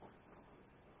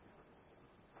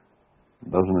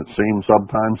 Doesn't it seem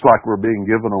sometimes like we're being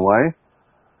given away?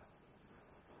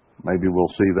 Maybe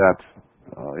we'll see that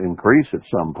increase at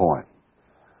some point.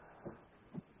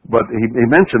 But he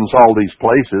mentions all these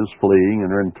places fleeing and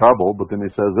they're in trouble, but then he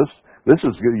says this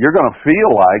is you're going to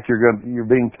feel like you're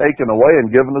being taken away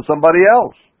and given to somebody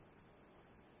else.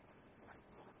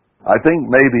 I think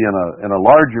maybe in a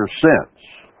larger sense,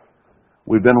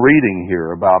 we've been reading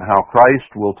here about how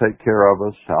Christ will take care of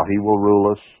us, how He will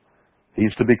rule us.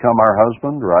 He's to become our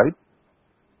husband, right?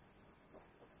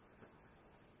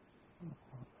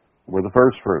 We're the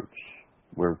first fruits.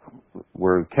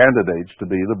 We're candidates to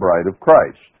be the bride of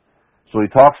Christ. So he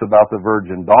talks about the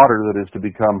virgin daughter that is to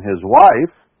become his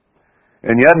wife,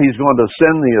 and yet he's going to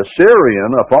send the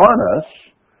Assyrian upon us,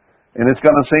 and it's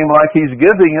going to seem like he's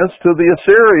giving us to the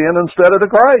Assyrian instead of to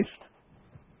Christ.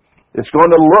 It's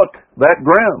going to look that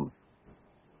grim.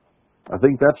 I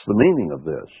think that's the meaning of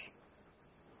this.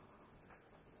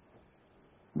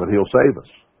 But he'll save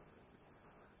us.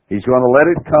 He's going to let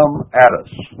it come at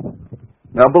us.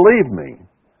 Now believe me,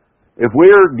 if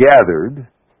we're gathered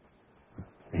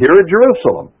here at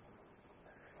Jerusalem,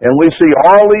 and we see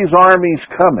all these armies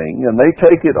coming, and they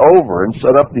take it over and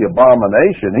set up the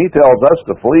abomination, he tells us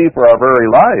to flee for our very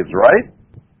lives, right?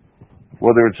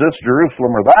 Whether it's this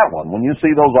Jerusalem or that one. When you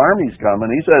see those armies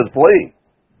coming, he says flee.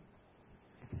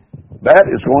 That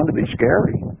is going to be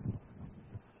scary.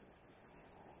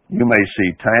 You may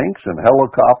see tanks and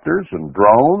helicopters and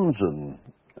drones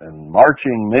and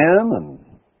marching men and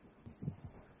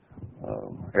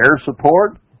air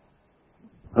support.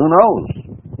 Who knows?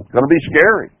 It's going to be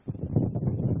scary.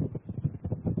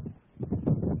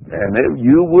 And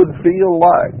you would feel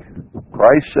like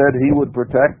Christ said He would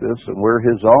protect us and we're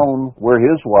His own, we're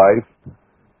His wife.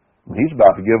 He's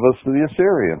about to give us to the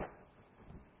Assyrian.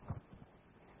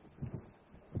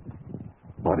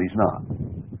 But He's not.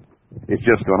 It's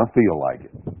just going to feel like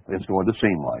it. It's going to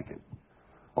seem like it.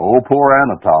 Oh, poor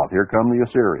Anatoth, here come the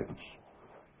Assyrians.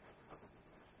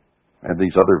 And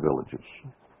these other villages.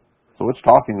 So it's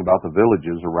talking about the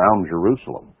villages around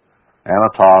Jerusalem.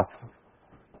 Anatoth,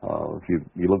 if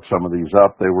you look some of these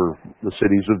up, they were the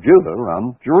cities of Judah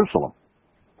around Jerusalem.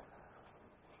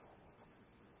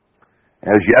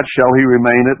 As yet shall he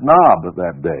remain at Nob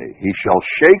that day. He shall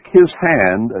shake his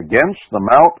hand against the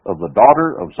mount of the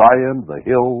daughter of Zion, the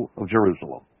hill of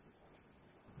Jerusalem.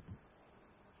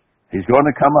 He's going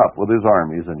to come up with his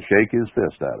armies and shake his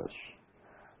fist at us.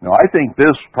 Now, I think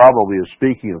this probably is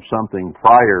speaking of something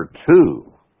prior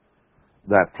to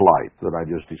that flight that I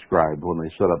just described when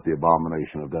they set up the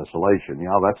abomination of desolation.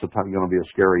 That's going to be a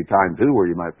scary time, too, where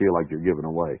you might feel like you're given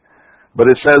away. But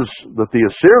it says that the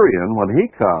Assyrian, when he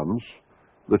comes,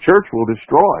 the church will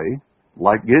destroy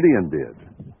like Gideon did.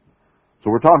 So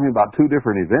we're talking about two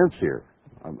different events here.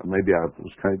 Maybe I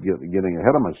was kind of getting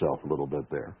ahead of myself a little bit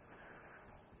there.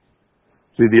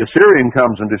 See, the Assyrian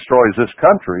comes and destroys this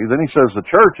country, then he says the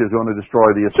church is going to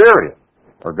destroy the Assyrian,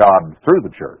 or God through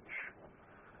the church.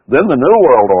 Then the New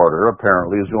World Order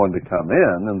apparently is going to come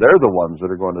in, and they're the ones that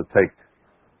are going to take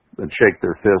and shake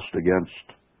their fist against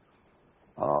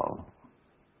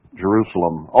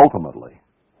Jerusalem ultimately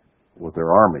with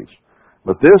their armies.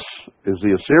 But this is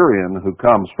the Assyrian who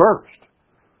comes first.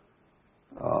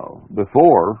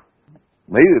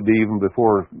 Maybe even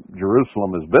before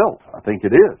Jerusalem is built. I think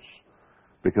it is.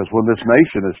 Because when this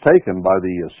nation is taken by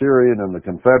the Assyrian and the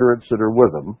Confederates that are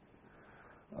with them,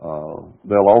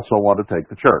 they'll also want to take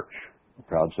the church.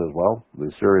 God says, well, the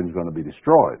Assyrian's going to be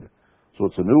destroyed. So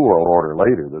it's a New World Order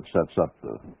later that sets up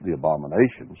the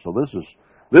abomination. So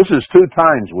this is two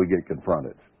times we get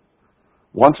confronted.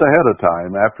 Once ahead of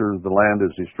time, after the land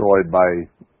is destroyed by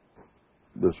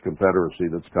this confederacy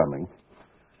that's coming,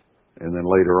 and then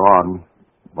later on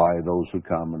by those who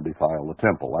come and defile the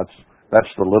temple.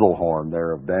 That's the little horn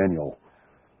there of Daniel,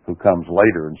 who comes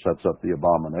later and sets up the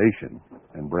abomination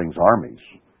and brings armies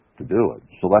to do it.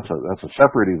 So that's a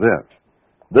separate event.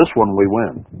 This one we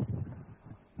win.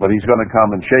 But he's going to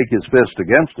come and shake his fist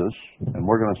against us, and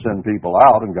we're going to send people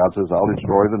out, and God says, I'll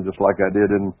destroy them just like I did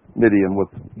in Midian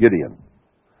with Gideon.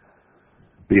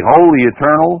 Behold, the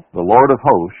Eternal, the Lord of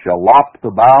hosts, shall lop the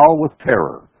bough with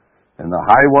terror, and the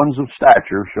high ones of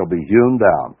stature shall be hewn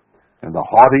down, and the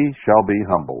haughty shall be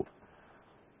humbled.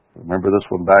 Remember this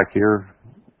one back here,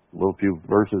 a little few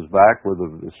verses back, where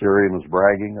the Assyrian was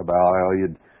bragging about how he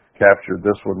had captured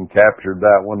this one, captured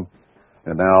that one,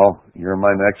 and now you're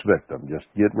my next victim. Just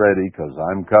get ready, because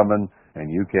I'm coming, and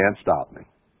you can't stop me.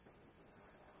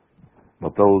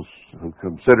 But those who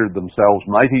considered themselves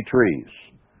mighty trees,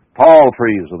 tall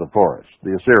trees of the forest,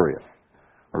 the Assyrian,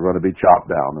 are going to be chopped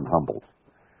down and humbled.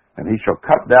 And he shall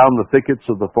cut down the thickets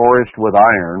of the forest with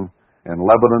iron, and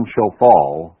Lebanon shall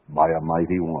fall by a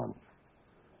mighty one.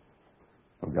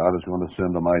 So God is going to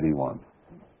send a mighty one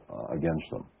against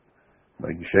them.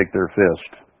 They can shake their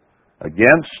fist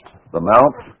against the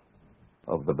mount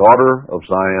of the daughter of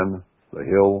Zion, the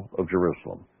hill of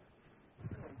Jerusalem.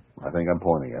 I think I'm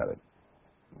pointing at it.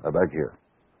 Right back here.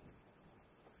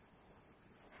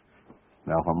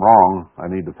 Now, if I'm wrong, I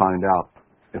need to find out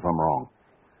if I'm wrong.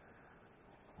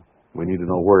 We need to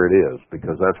know where it is,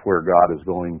 because that's where God is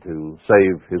going to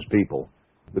save His people,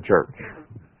 the church.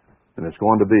 And it's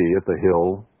going to be at the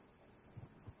hill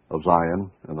of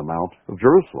Zion and the Mount of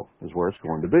Jerusalem is where it's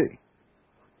going to be.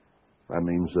 That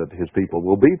means that His people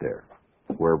will be there,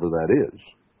 wherever that is.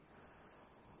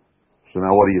 So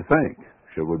now what do you think?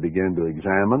 Should we begin to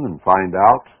examine and find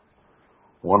out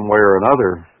one way or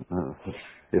another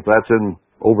if that's in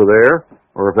over there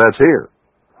or if that's here?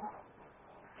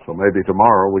 So maybe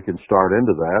tomorrow we can start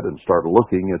into that and start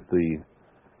looking at the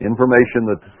information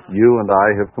that you and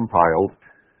I have compiled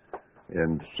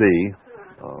and see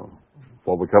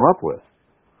what we come up with.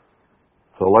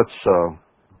 So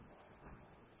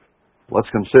let's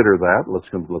consider that. Let's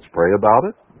pray about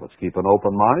it. Let's keep an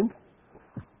open mind.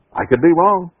 I could be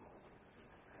wrong.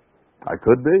 I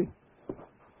could be.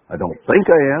 I don't think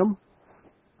I am,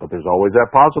 but there's always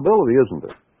that possibility, isn't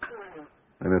there?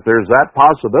 And if there's that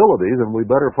possibility, then we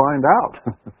better find out.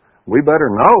 We better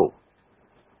know.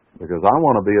 Because I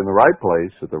want to be in the right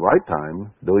place at the right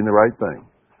time, doing the right thing.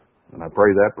 And I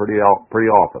pray that pretty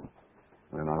often.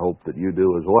 And I hope that you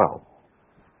do as well.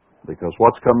 Because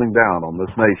what's coming down on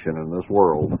this nation and this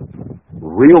world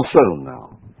real soon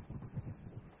now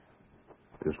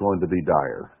is going to be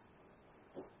dire.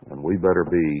 And we better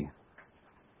be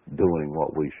doing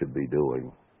what we should be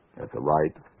doing at the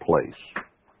right place.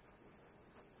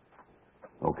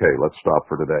 Okay, let's stop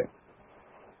for today.